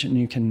to search, and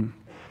you can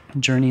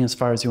journey as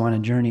far as you want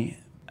to journey,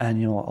 and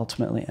you'll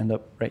ultimately end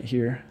up right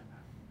here,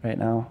 right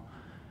now.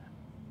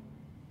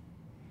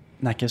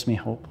 And that gives me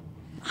hope.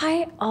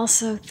 I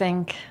also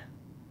think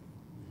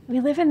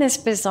we live in this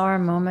bizarre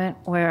moment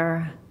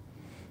where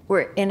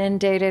we're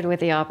inundated with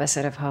the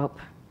opposite of hope.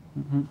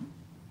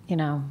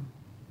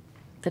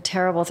 The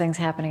terrible things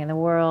happening in the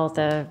world,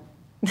 the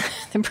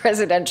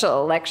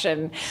presidential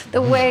election,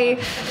 the way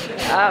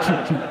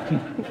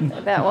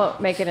that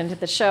won't make it into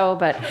the show,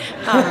 but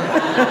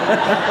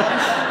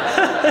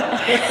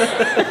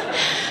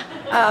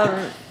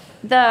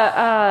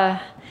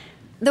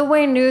the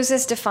way news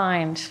is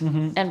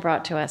defined and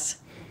brought to us.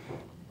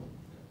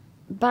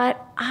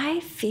 But I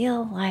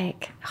feel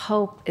like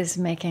hope is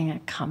making a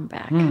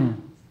comeback.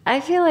 I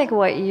feel like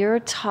what you're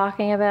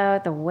talking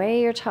about, the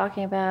way you're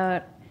talking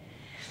about,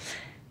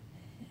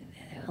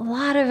 a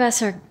lot of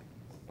us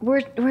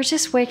we're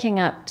just waking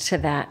up to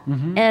that.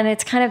 And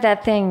it's kind of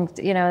that thing,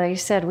 that you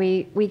said,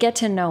 we get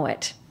to know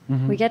it.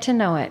 We get to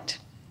know it.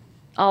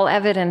 All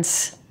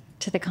evidence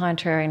to the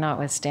contrary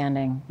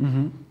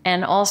notwithstanding.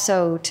 And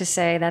also to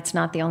say that's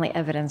not the only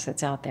evidence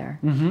that's out there.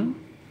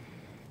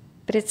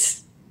 But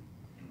it's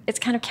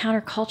kind of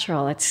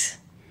countercultural.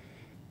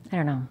 I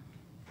don't know.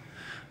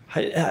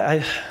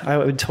 I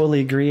would totally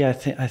agree. I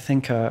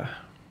think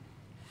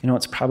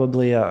it's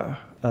probably a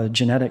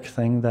genetic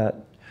thing that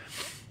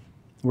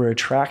we're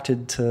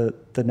attracted to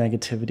the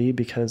negativity,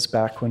 because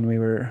back when we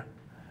were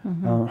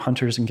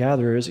hunters and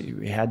gatherers,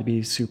 we had to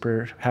be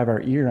have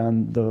our ear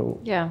on the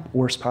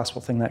worst possible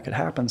thing that could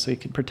happen so you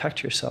could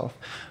protect yourself.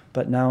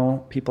 But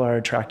now people are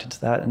attracted to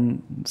that,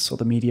 and so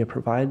the media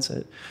provides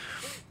it.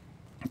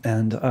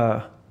 And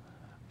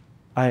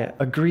I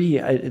agree.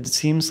 It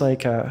seems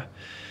like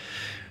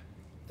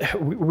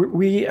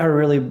we are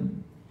really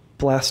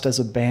blessed as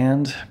a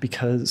band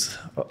because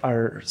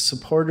our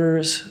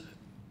supporters,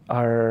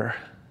 our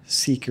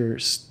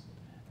seekers,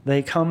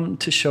 they come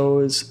to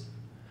shows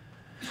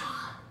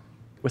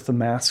with the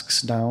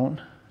masks down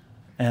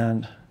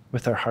and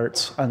with their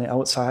hearts on the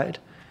outside.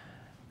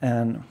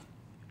 And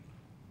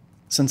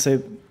since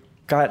they've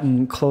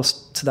gotten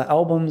close to the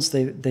albums,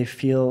 they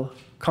feel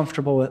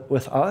comfortable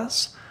with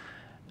us,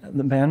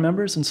 the band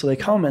members, and so they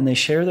come and they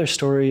share their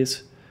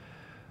stories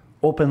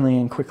openly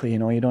and quickly.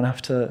 You don't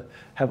have to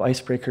have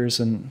icebreakers.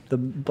 And the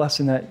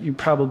blessing that you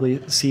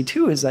probably see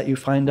too is that you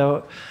find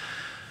out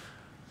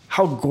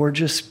how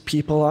gorgeous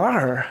people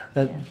are,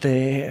 that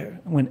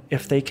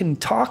if they can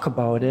talk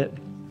about it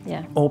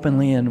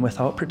openly and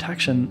without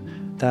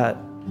protection, that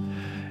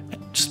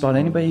just about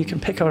anybody you can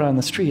pick out on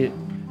the street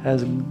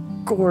has a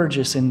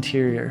gorgeous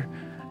interior.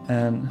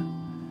 And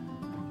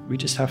we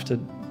just have to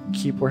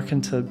keep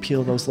working to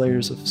peel those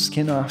layers of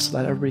skin off so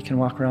that everybody can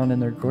walk around in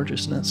their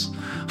gorgeousness.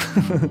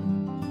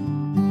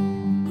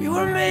 We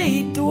were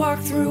made to walk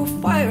through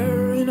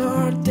fire in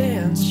our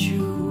dance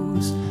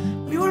shoes.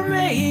 We were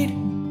made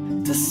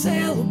to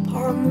sail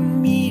upon the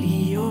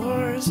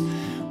meteors.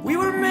 We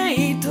were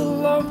made to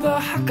love the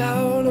heck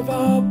out of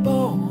our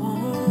bones.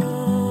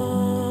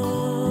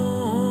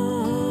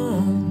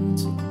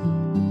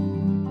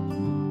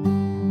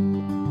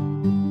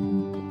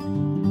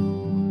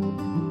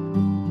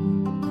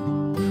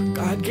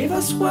 God gave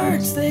us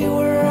words, they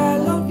were I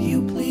love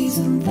you, please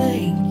and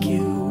thank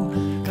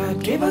you.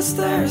 God gave us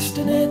thirst,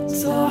 and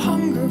it's a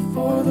hunger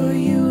for the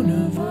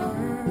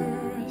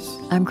universe.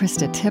 I'm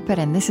Krista Tippett,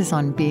 and this is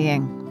On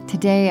Being.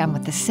 Today, I'm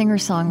with the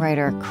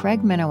singer-songwriter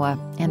Craig Minowa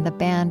and the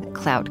band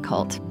Cloud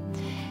Cult.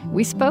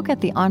 We spoke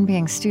at the On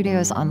Being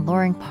Studios on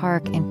Loring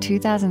Park in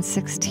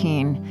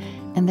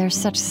 2016, and there's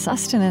such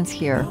sustenance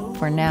here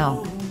for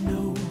now.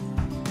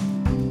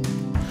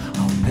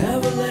 I'll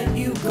never let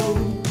you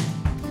go.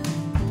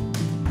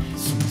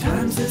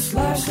 Sometimes this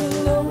life's a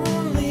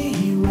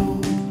lonely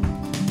road.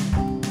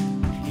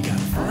 You gotta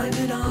find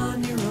it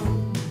on your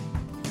own.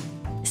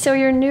 So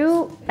your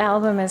new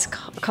album is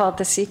called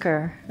The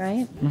Seeker,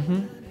 right?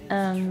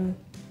 Mm-hmm.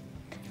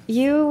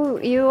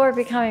 You are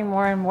becoming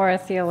more and more a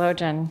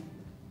theologian.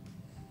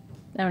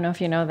 I don't know if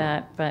you know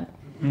that, but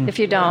if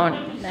you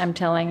don't, I'm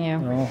telling you.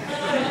 Oh.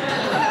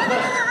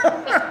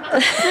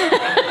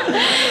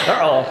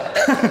 Uh-oh.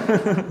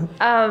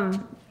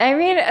 I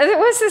mean, it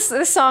was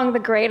this song, The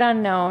Great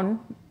Unknown,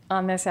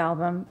 on this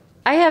album.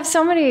 I have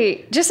so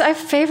many, I have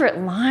favorite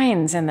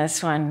lines in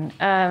this one.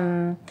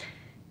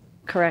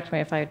 Correct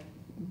me if I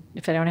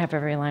don't have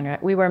every line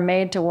right. We were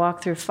made to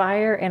walk through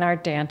fire in our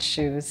dance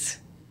shoes.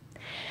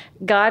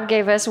 God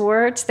gave us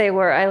words. They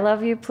were, I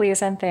love you,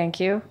 please, and thank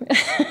you.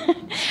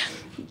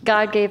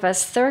 God gave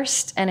us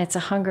thirst, and it's a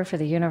hunger for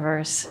the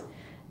universe.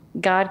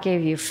 God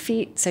gave you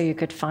feet so you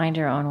could find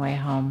your own way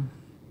home.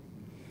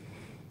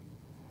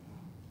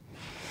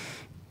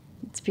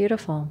 It's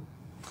beautiful.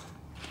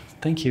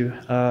 Thank you.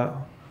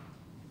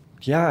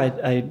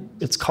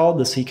 It's called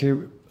The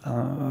Seeker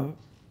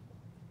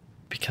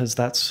because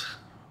that's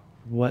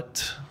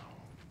what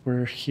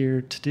we're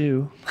here to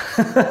do.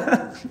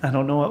 I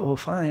don't know what we'll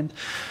find,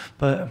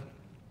 but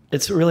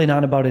it's really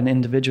not about an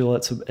individual.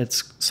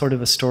 It's sort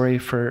of a story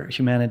for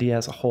humanity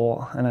as a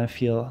whole, and I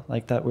feel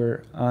like that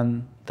we're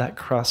on that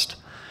crust,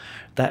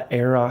 that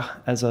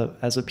era as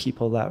a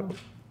people, that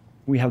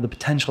we have the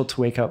potential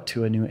to wake up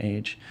to a new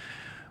age.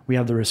 We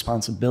have the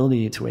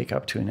responsibility to wake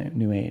up to a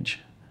new age.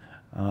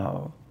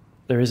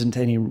 There isn't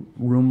any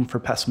room for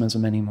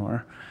pessimism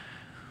anymore.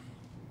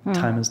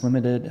 Time is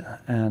limited,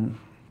 and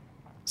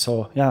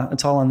so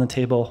it's all on the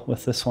table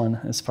with this one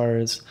as far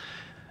as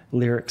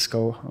lyrics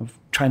go, of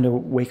trying to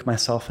wake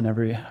myself and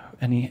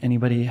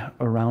anybody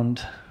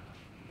around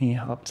me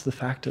up to the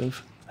fact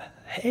of,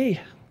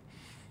 hey,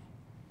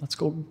 let's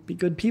go be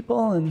good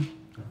people and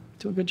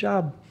do a good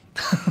job.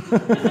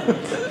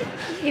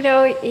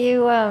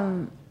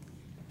 You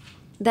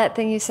that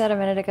thing you said a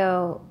minute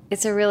ago,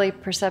 it's a really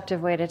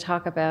perceptive way to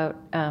talk about.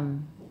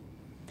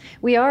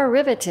 We are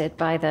riveted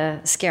by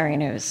the scary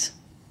news,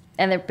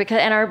 and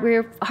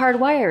we're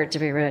hardwired to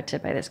be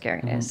riveted by the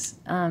scary news.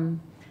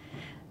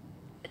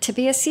 To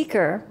be a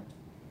seeker,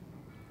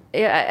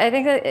 I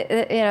think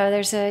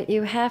that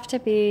you have to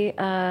be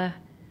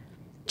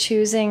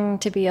choosing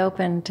to be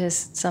open to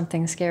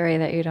something scary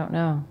that you don't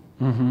know.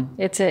 Mm-hmm.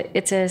 It's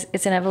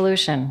an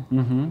evolution.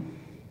 Mm-hmm.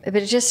 But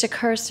it just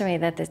occurs to me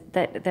that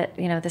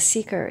the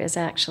seeker is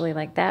actually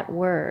like that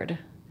word.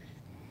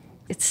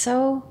 It's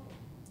so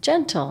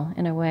gentle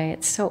in a way.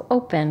 It's so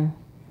open,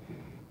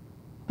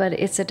 but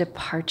it's a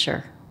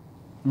departure.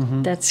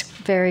 Mm-hmm. That's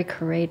very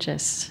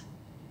courageous.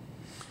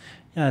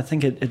 Yeah, I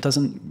think it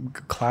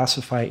doesn't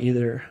classify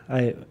either.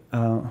 I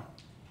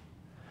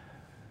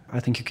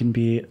think you can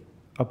be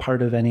a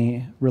part of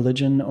any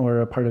religion or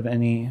a part of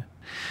any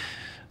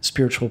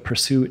spiritual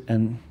pursuit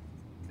and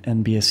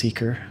be a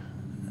seeker.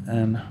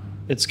 And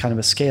it's kind of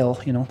a scale,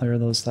 there are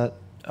those that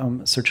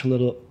search a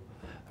little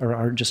or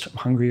are just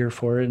hungrier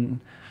for it.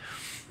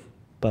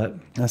 But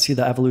I see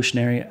the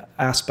evolutionary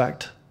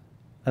aspect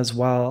as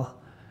well.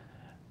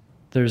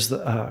 There's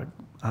the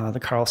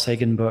Carl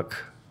Sagan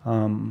book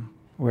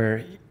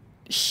where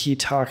he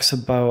talks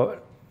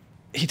about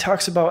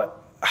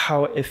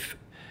how if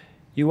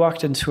you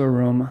walked into a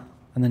room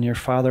and then your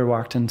father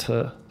walked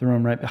into the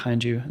room right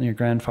behind you and your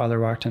grandfather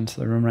walked into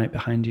the room right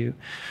behind you,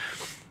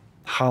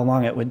 how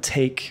long it would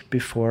take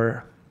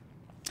before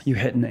you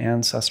hit an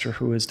ancestor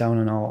who was down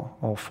on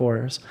all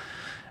fours.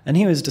 And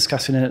he was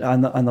discussing it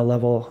on the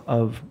level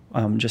of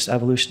just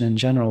evolution in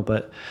general,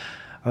 but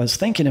I was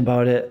thinking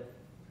about it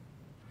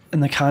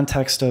in the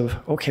context of,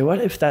 okay, what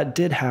if that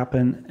did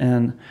happen,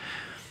 and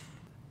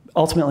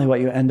ultimately what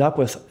you end up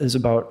with is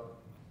about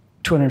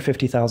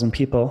 250,000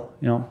 people,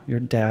 your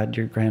dad,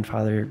 your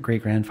grandfather, your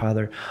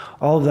great-grandfather,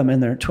 all of them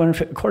in there,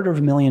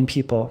 250,000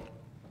 people,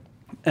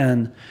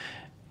 and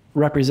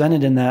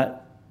represented in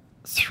that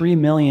 3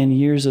 million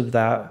years of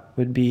that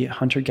would be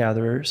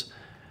hunter-gatherers,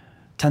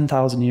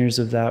 10,000 years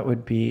of that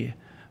would be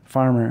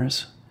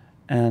farmers,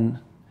 and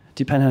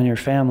depending on your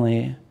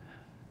family,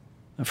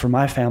 for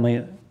my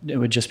family, it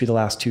would just be the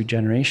last 2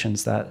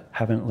 generations that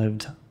haven't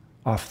lived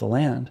off the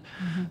land.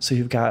 Mm-hmm. So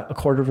you've got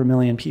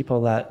 250,000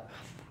 people that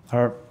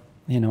are,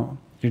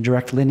 your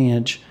direct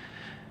lineage,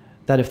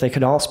 that if they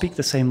could all speak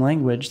the same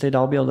language, they'd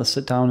all be able to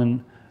sit down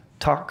and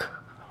talk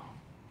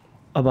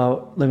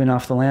about living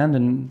off the land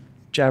and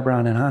jabber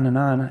on,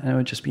 and it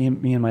would just be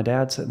me and my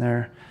dad sitting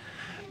there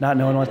not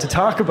knowing what to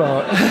talk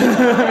about.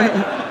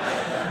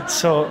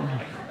 So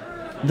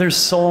there's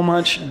so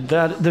much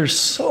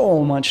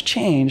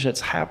change that's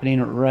happening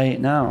right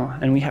now,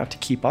 and we have to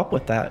keep up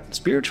with that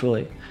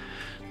spiritually.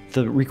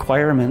 The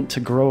requirement to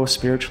grow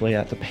spiritually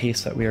at the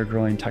pace that we are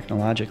growing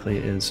technologically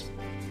is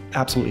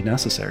absolutely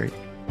necessary.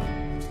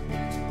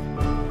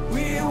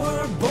 We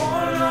were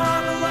born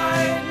on a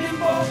lightning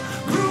bolt,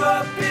 grew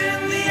up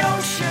in the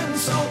ocean,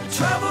 so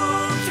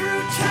traveled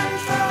through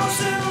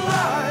 10,000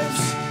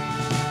 lives.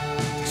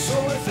 So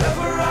if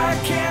ever I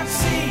can't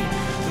see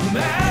the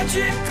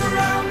magic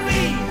around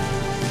me,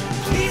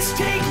 please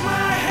take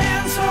my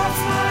hands off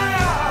my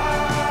eyes.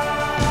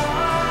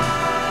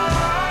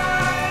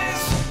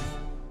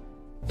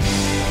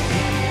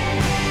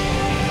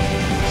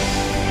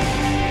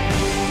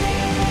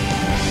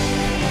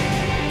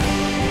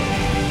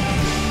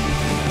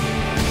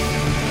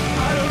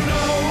 I don't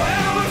know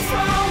where we're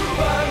from,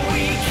 but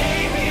we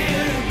came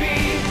here to be.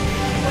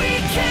 We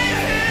came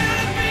here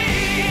to be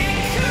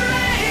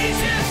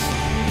courageous.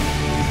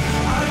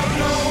 I don't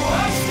know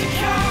what's to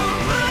come,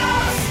 but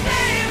I'll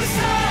stay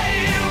beside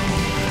you.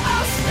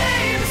 I'll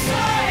stay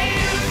beside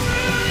you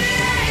through the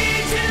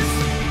ages.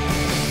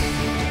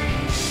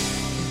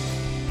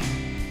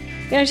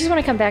 I just want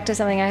to come back to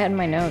something I had in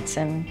my notes,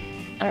 and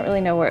I don't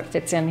really know where it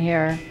fits in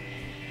here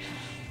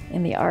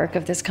in the arc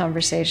of this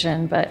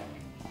conversation, but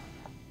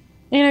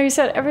you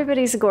said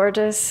everybody's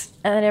gorgeous,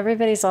 and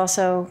everybody's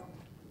also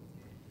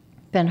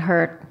been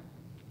hurt,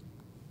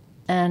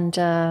 and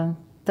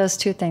those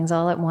two things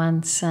all at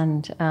once.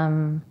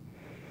 And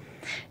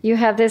you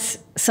have this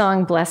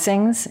song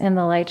 "Blessings" in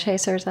the Light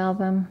Chasers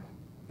album.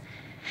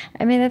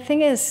 I mean, the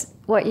thing is,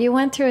 what you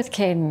went through with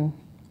Caden,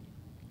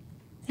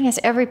 I think it's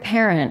every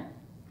parent,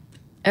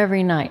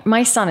 every night.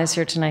 My son is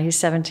here tonight. He's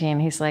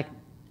 17. He's like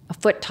a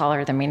foot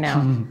taller than me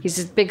now. He's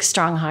a big,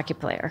 strong hockey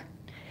player.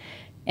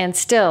 And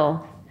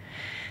still,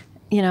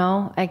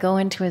 I go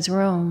into his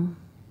room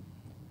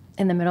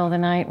in the middle of the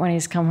night when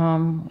he's come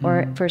home,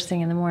 or first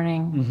thing in the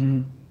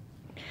morning,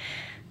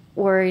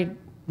 worried,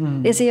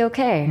 is he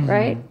okay,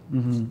 right?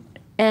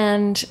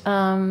 And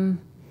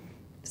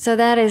so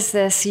that is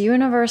this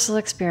universal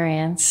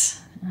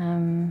experience.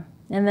 And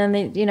then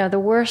the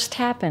worst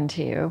happened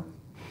to you.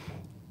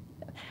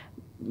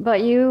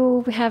 But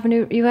you have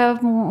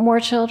more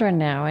children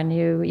now, and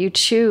you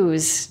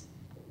choose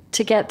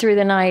to get through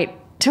the night,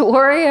 to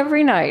worry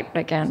every night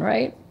again,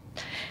 right?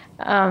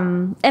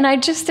 And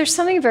there's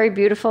something very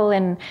beautiful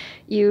in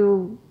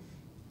you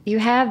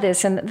have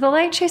this. And the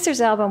Light Chasers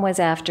album was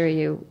after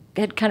you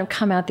had kind of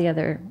come out the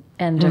other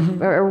end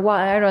of, or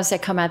I don't want to say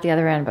come out the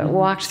other end, but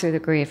walked through the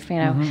grief,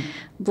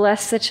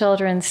 Bless the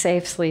children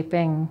safe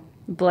sleeping,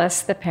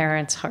 bless the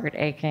parents heart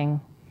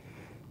aching,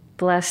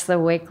 bless the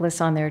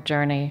wakeless on their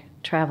journey,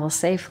 travel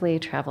safely,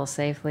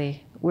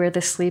 we're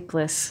the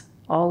sleepless,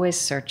 always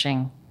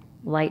searching,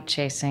 light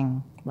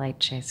chasing, light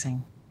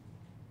chasing.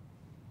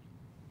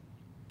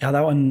 Yeah,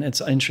 that one,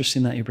 it's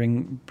interesting that you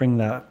bring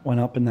that one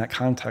up in that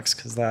context,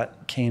 because that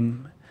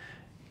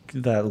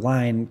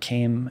line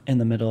came in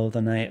the middle of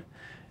the night.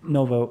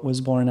 Nova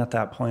was born at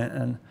that point,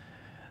 and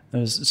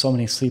there was so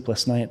many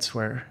sleepless nights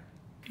where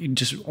you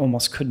just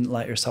almost couldn't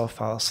let yourself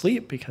fall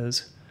asleep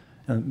because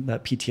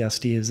that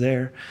PTSD is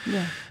there.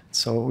 Yeah.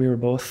 So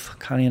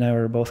Connie and I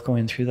were both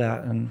going through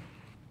that, and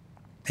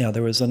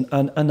there was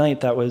a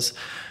night that was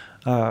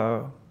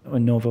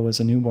when Nova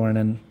was a newborn,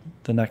 and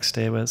the next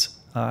day was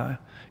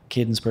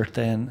Caden's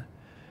birthday, and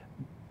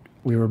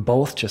we were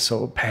both just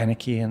so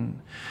panicky and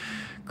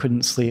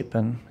couldn't sleep,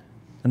 and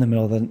in the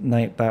middle of the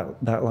night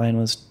that line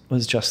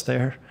was just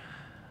there.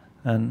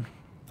 And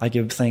I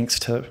give thanks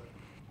to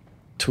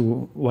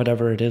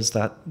whatever it is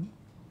that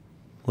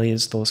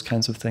lays those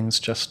kinds of things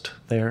just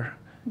there,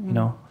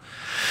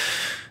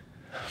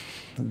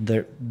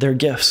 They're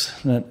gifts.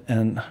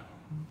 And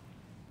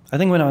I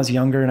think when I was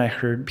younger and I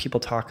heard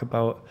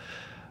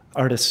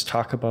artists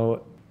talk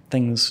about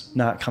things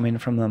not coming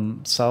from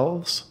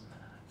themselves,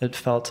 it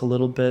felt a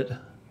little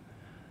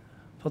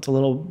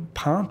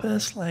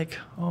pompous, like,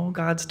 oh,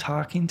 God's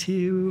talking to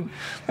you,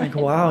 like,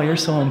 wow, you're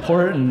so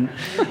important.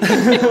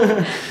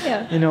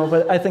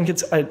 But I think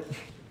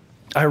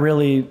I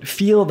really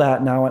feel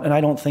that now, and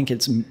I don't think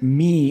it's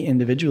me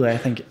individually. I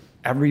think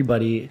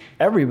everybody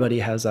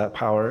has that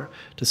power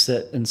to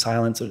sit in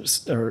silence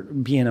or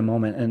be in a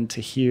moment and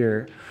to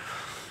hear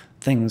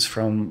things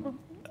from,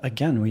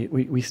 again,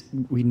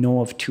 we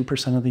know of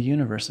 2% of the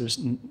universe. There's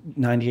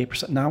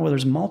 98%. Now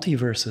there's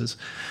multiverses.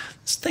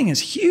 This thing is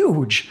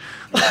huge.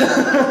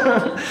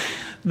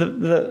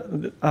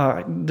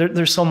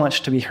 There's so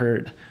much to be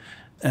heard,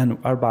 and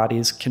our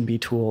bodies can be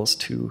tools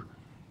to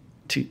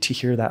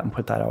hear that and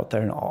put that out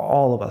there, and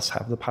all of us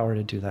have the power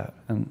to do that.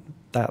 And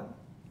that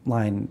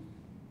line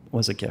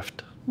was a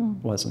gift,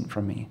 wasn't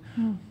from me.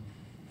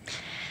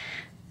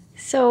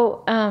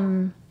 So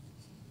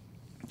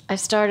I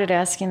started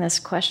asking this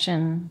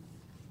question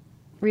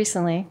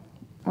recently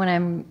when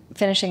I'm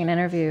finishing an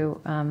interview,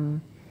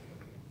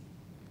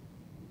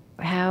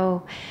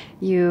 how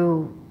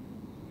you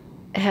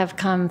have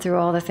come through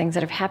all the things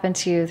that have happened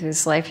to you, through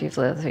this life you've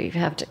lived,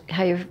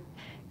 how you've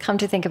come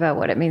to think about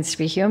what it means to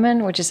be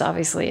human, which is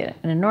obviously an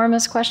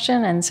enormous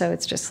question. And so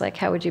it's just like,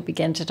 how would you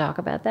begin to talk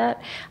about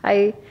that?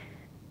 I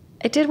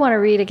did want to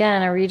read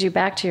again, or read you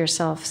back to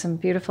yourself, some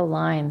beautiful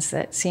lines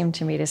that seem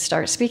to me to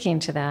start speaking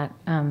to that,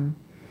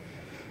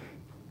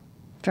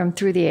 from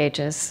Through the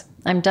Ages.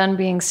 I'm done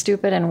being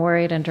stupid and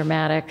worried and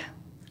dramatic.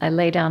 I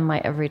lay down my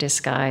every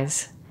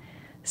disguise.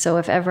 So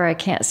if ever I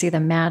can't see the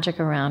magic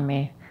around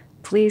me,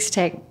 please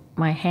take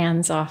my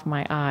hands off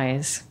my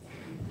eyes.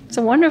 It's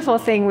a wonderful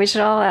thing we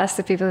should all ask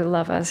the people who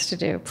love us to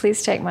do.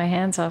 Please take my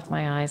hands off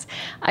my eyes.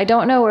 I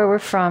don't know where we're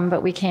from,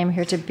 but we came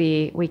here to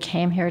be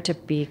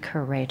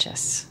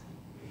courageous.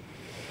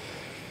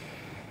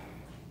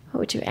 What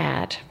would you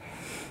add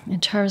in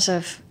terms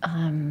of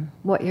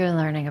what you're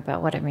learning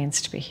about what it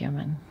means to be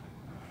human?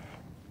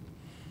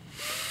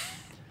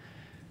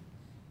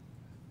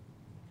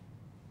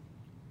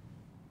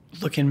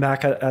 Looking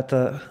back at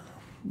the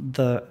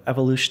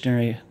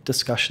evolutionary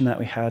discussion that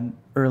we had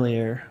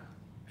earlier,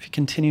 if you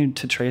continued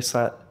to trace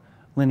that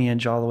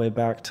lineage all the way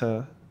back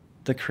to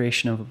the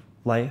creation of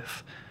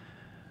life,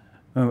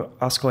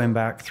 us going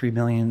back 3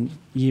 million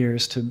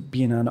years to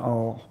being on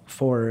all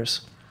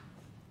fours,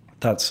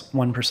 that's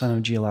 1%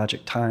 of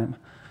geologic time.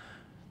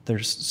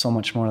 There's so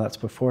much more that's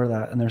before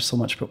that, and there's so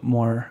much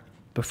more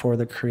before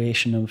the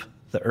creation of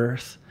the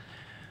earth.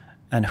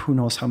 And who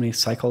knows how many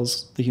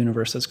cycles the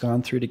universe has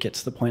gone through to get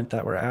to the point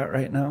that we're at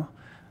right now.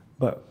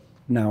 But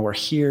now we're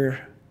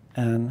here,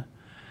 and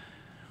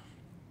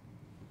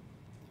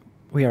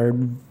we are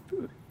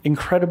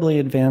incredibly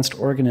advanced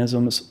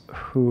organisms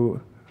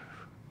who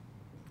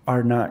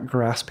are not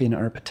grasping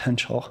our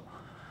potential.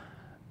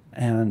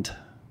 And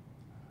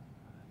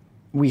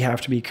we have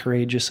to be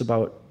courageous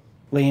about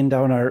laying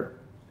down our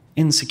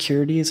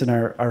insecurities and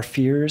our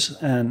fears,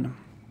 and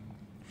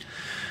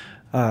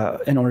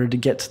in order to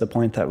get to the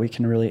point that we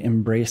can really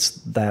embrace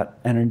that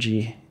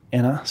energy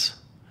in us.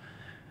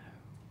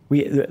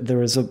 There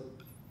was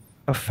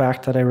a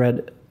fact that I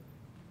read.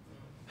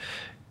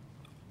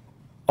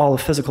 All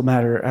of physical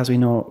matter, as we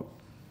know,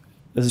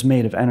 is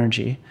made of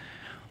energy,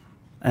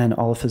 and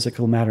all of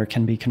physical matter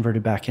can be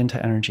converted back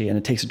into energy, and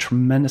it takes a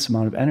tremendous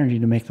amount of energy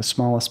to make the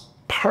smallest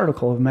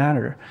particle of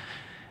matter.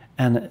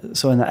 And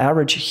so in the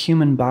average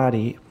human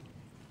body,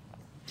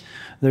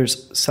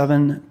 there's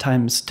 7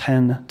 times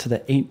 10 to the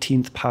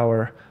 18th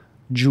power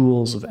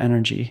joules of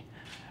energy,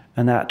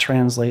 and that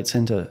translates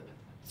into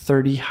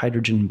 30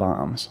 hydrogen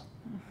bombs.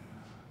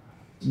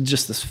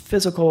 Just this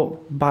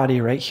physical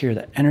body right here,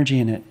 the energy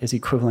in it is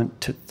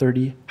equivalent to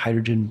 30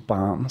 hydrogen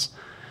bombs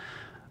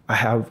I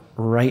have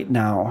right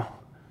now.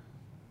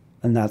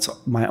 And that's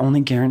my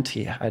only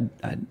guarantee. I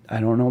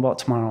don't know about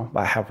tomorrow, but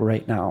I have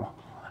right now.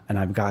 And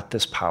I've got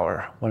this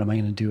power. What am I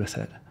going to do with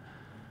it?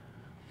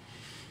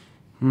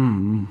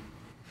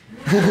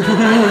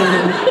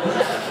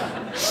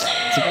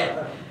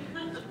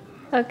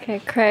 Okay,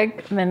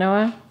 Craig,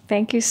 Minowa,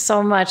 thank you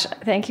so much.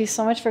 Thank you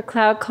so much for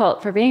Cloud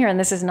Cult for being here. And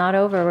this is not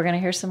over. We're going to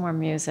hear some more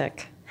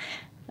music.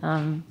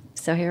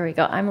 So here we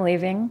go. I'm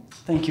leaving.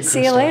 Thank you, Krista.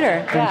 See you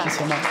later. Thank you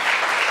so much.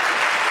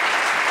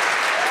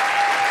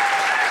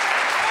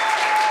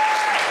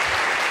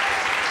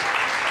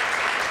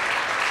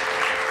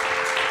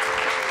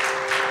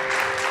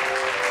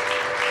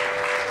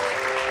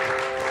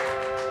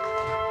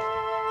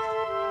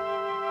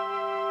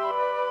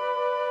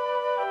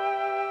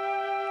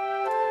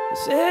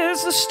 This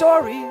is the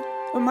story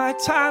of my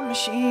time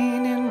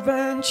machine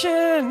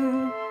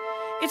invention.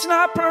 It's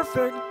not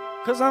perfect,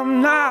 'cause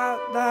I'm not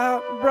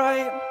that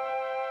bright.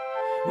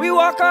 We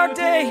walk our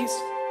days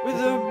with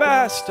the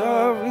best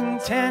of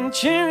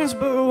intentions,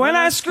 but when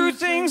I screw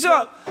things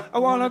up, I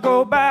wanna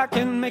go back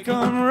and make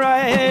them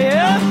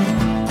right.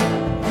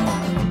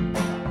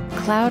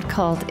 Cloud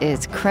Cult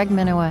is Craig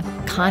Minowa,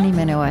 Connie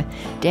Minowa,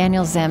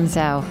 Daniel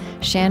Zemzow,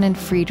 Shannon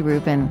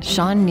Fried-Rubin,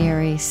 Sean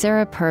Neary,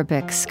 Sarah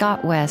Perbick,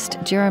 Scott West,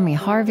 Jeremy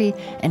Harvey,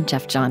 and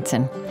Jeff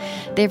Johnson.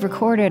 They've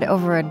recorded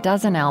over a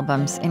dozen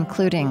albums,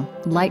 including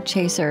Light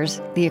Chasers,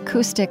 the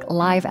acoustic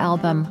live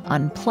album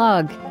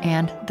Unplug,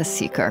 and The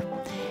Seeker.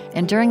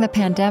 And during the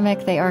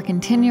pandemic, they are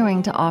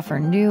continuing to offer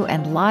new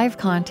and live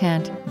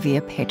content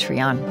via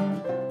Patreon.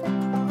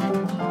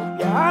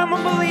 Yeah, I'm a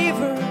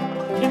believer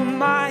in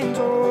mind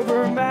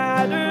over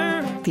matter.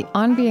 The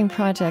On Being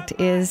Project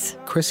is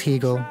Chris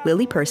Heagle,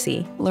 Lily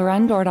Percy,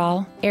 Loren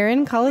Dordal,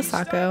 Erin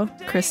Colasacco,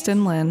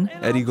 Kristen Lynn,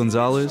 Eddie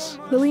Gonzalez,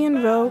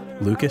 Lillian Vogt,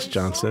 Lucas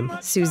Johnson,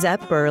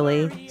 Suzette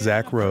Burley,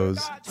 Zach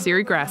Rose,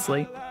 Siri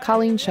Grassley,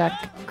 Colleen Scheck,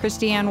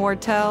 Christiane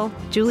Wartell,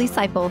 Julie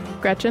Seipel,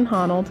 Gretchen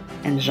Honnold,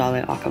 and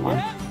Jale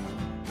Ackerman.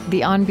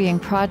 The On Being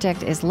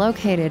Project is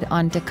located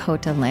on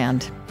Dakota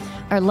land.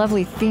 Our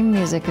lovely theme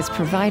music is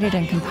provided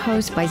and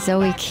composed by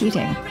Zoe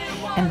Keating.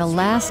 And the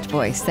last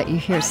voice that you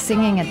hear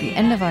singing at the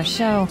end of our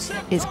show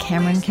is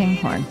Cameron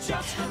Kinghorn.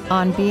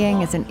 On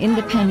Being is an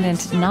independent,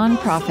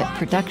 nonprofit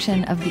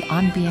production of the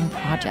On Being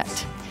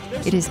Project.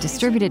 It is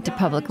distributed to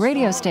public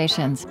radio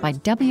stations by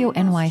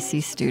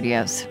WNYC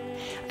Studios.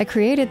 I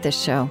created this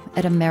show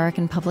at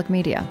American Public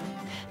Media.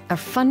 Our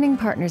funding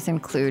partners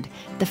include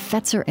the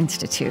Fetzer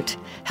Institute,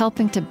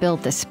 helping to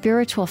build the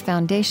spiritual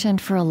foundation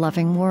for a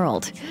loving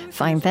world.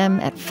 Find them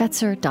at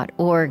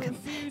fetzer.org.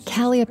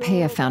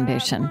 Calliopeia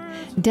Foundation,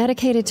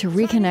 dedicated to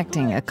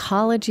reconnecting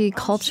ecology,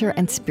 culture,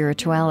 and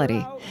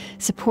spirituality,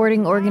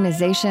 supporting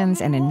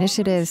organizations and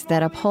initiatives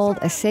that uphold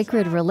a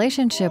sacred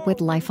relationship with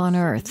life on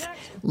Earth.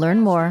 Learn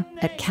more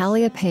at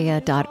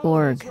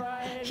calliopeia.org.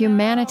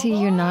 Humanity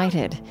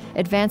United,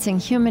 advancing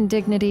human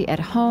dignity at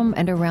home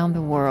and around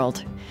the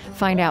world.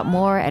 Find out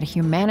more at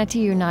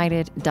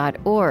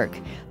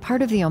humanityunited.org,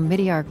 part of the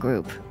Omidyar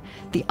Group.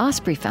 The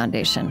Osprey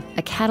Foundation,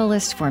 a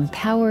catalyst for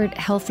empowered,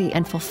 healthy,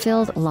 and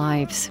fulfilled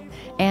lives.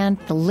 And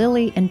the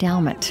Lilly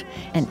Endowment,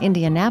 an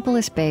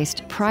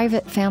Indianapolis-based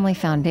private family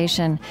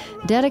foundation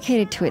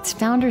dedicated to its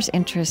founders'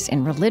 interests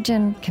in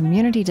religion,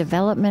 community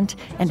development,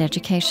 and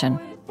education.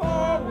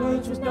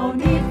 Forwards with no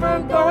need for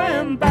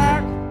going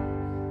back.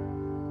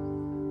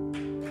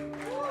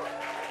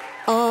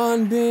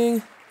 On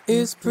Being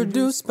is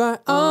produced by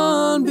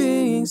On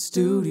Being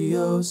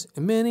Studios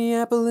in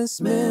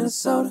Minneapolis,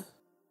 Minnesota.